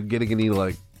you getting any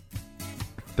like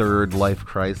third life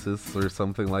crisis or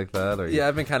something like that? Yeah,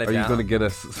 I've been kind of down. Are you going to get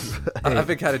us... I've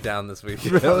been kind of down this week.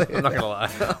 Really? I'm not going to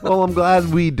lie. Well, I'm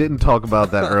glad we didn't talk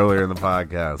about that earlier in the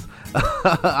podcast.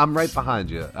 I'm right behind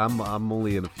you. I'm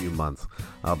only in a few months.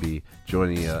 I'll be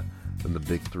joining you in the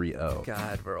big 3-0.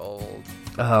 God, we're old.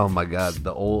 Oh my God,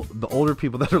 the older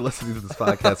people that are listening to this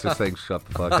podcast are saying, "Shut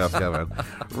the fuck up, Kevin,"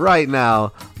 right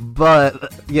now.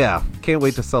 But yeah, can't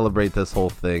wait to celebrate this whole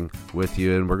thing with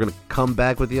you, and we're gonna come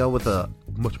back with you with a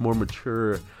much more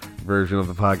mature version of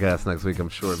the podcast next week, I'm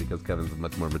sure, because Kevin's a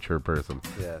much more mature person.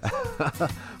 Yes.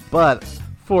 But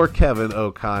for Kevin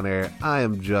O'Connor, I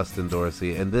am Justin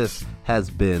Dorsey, and this has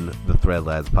been the Thread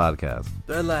Lads podcast.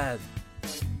 Thread Lads.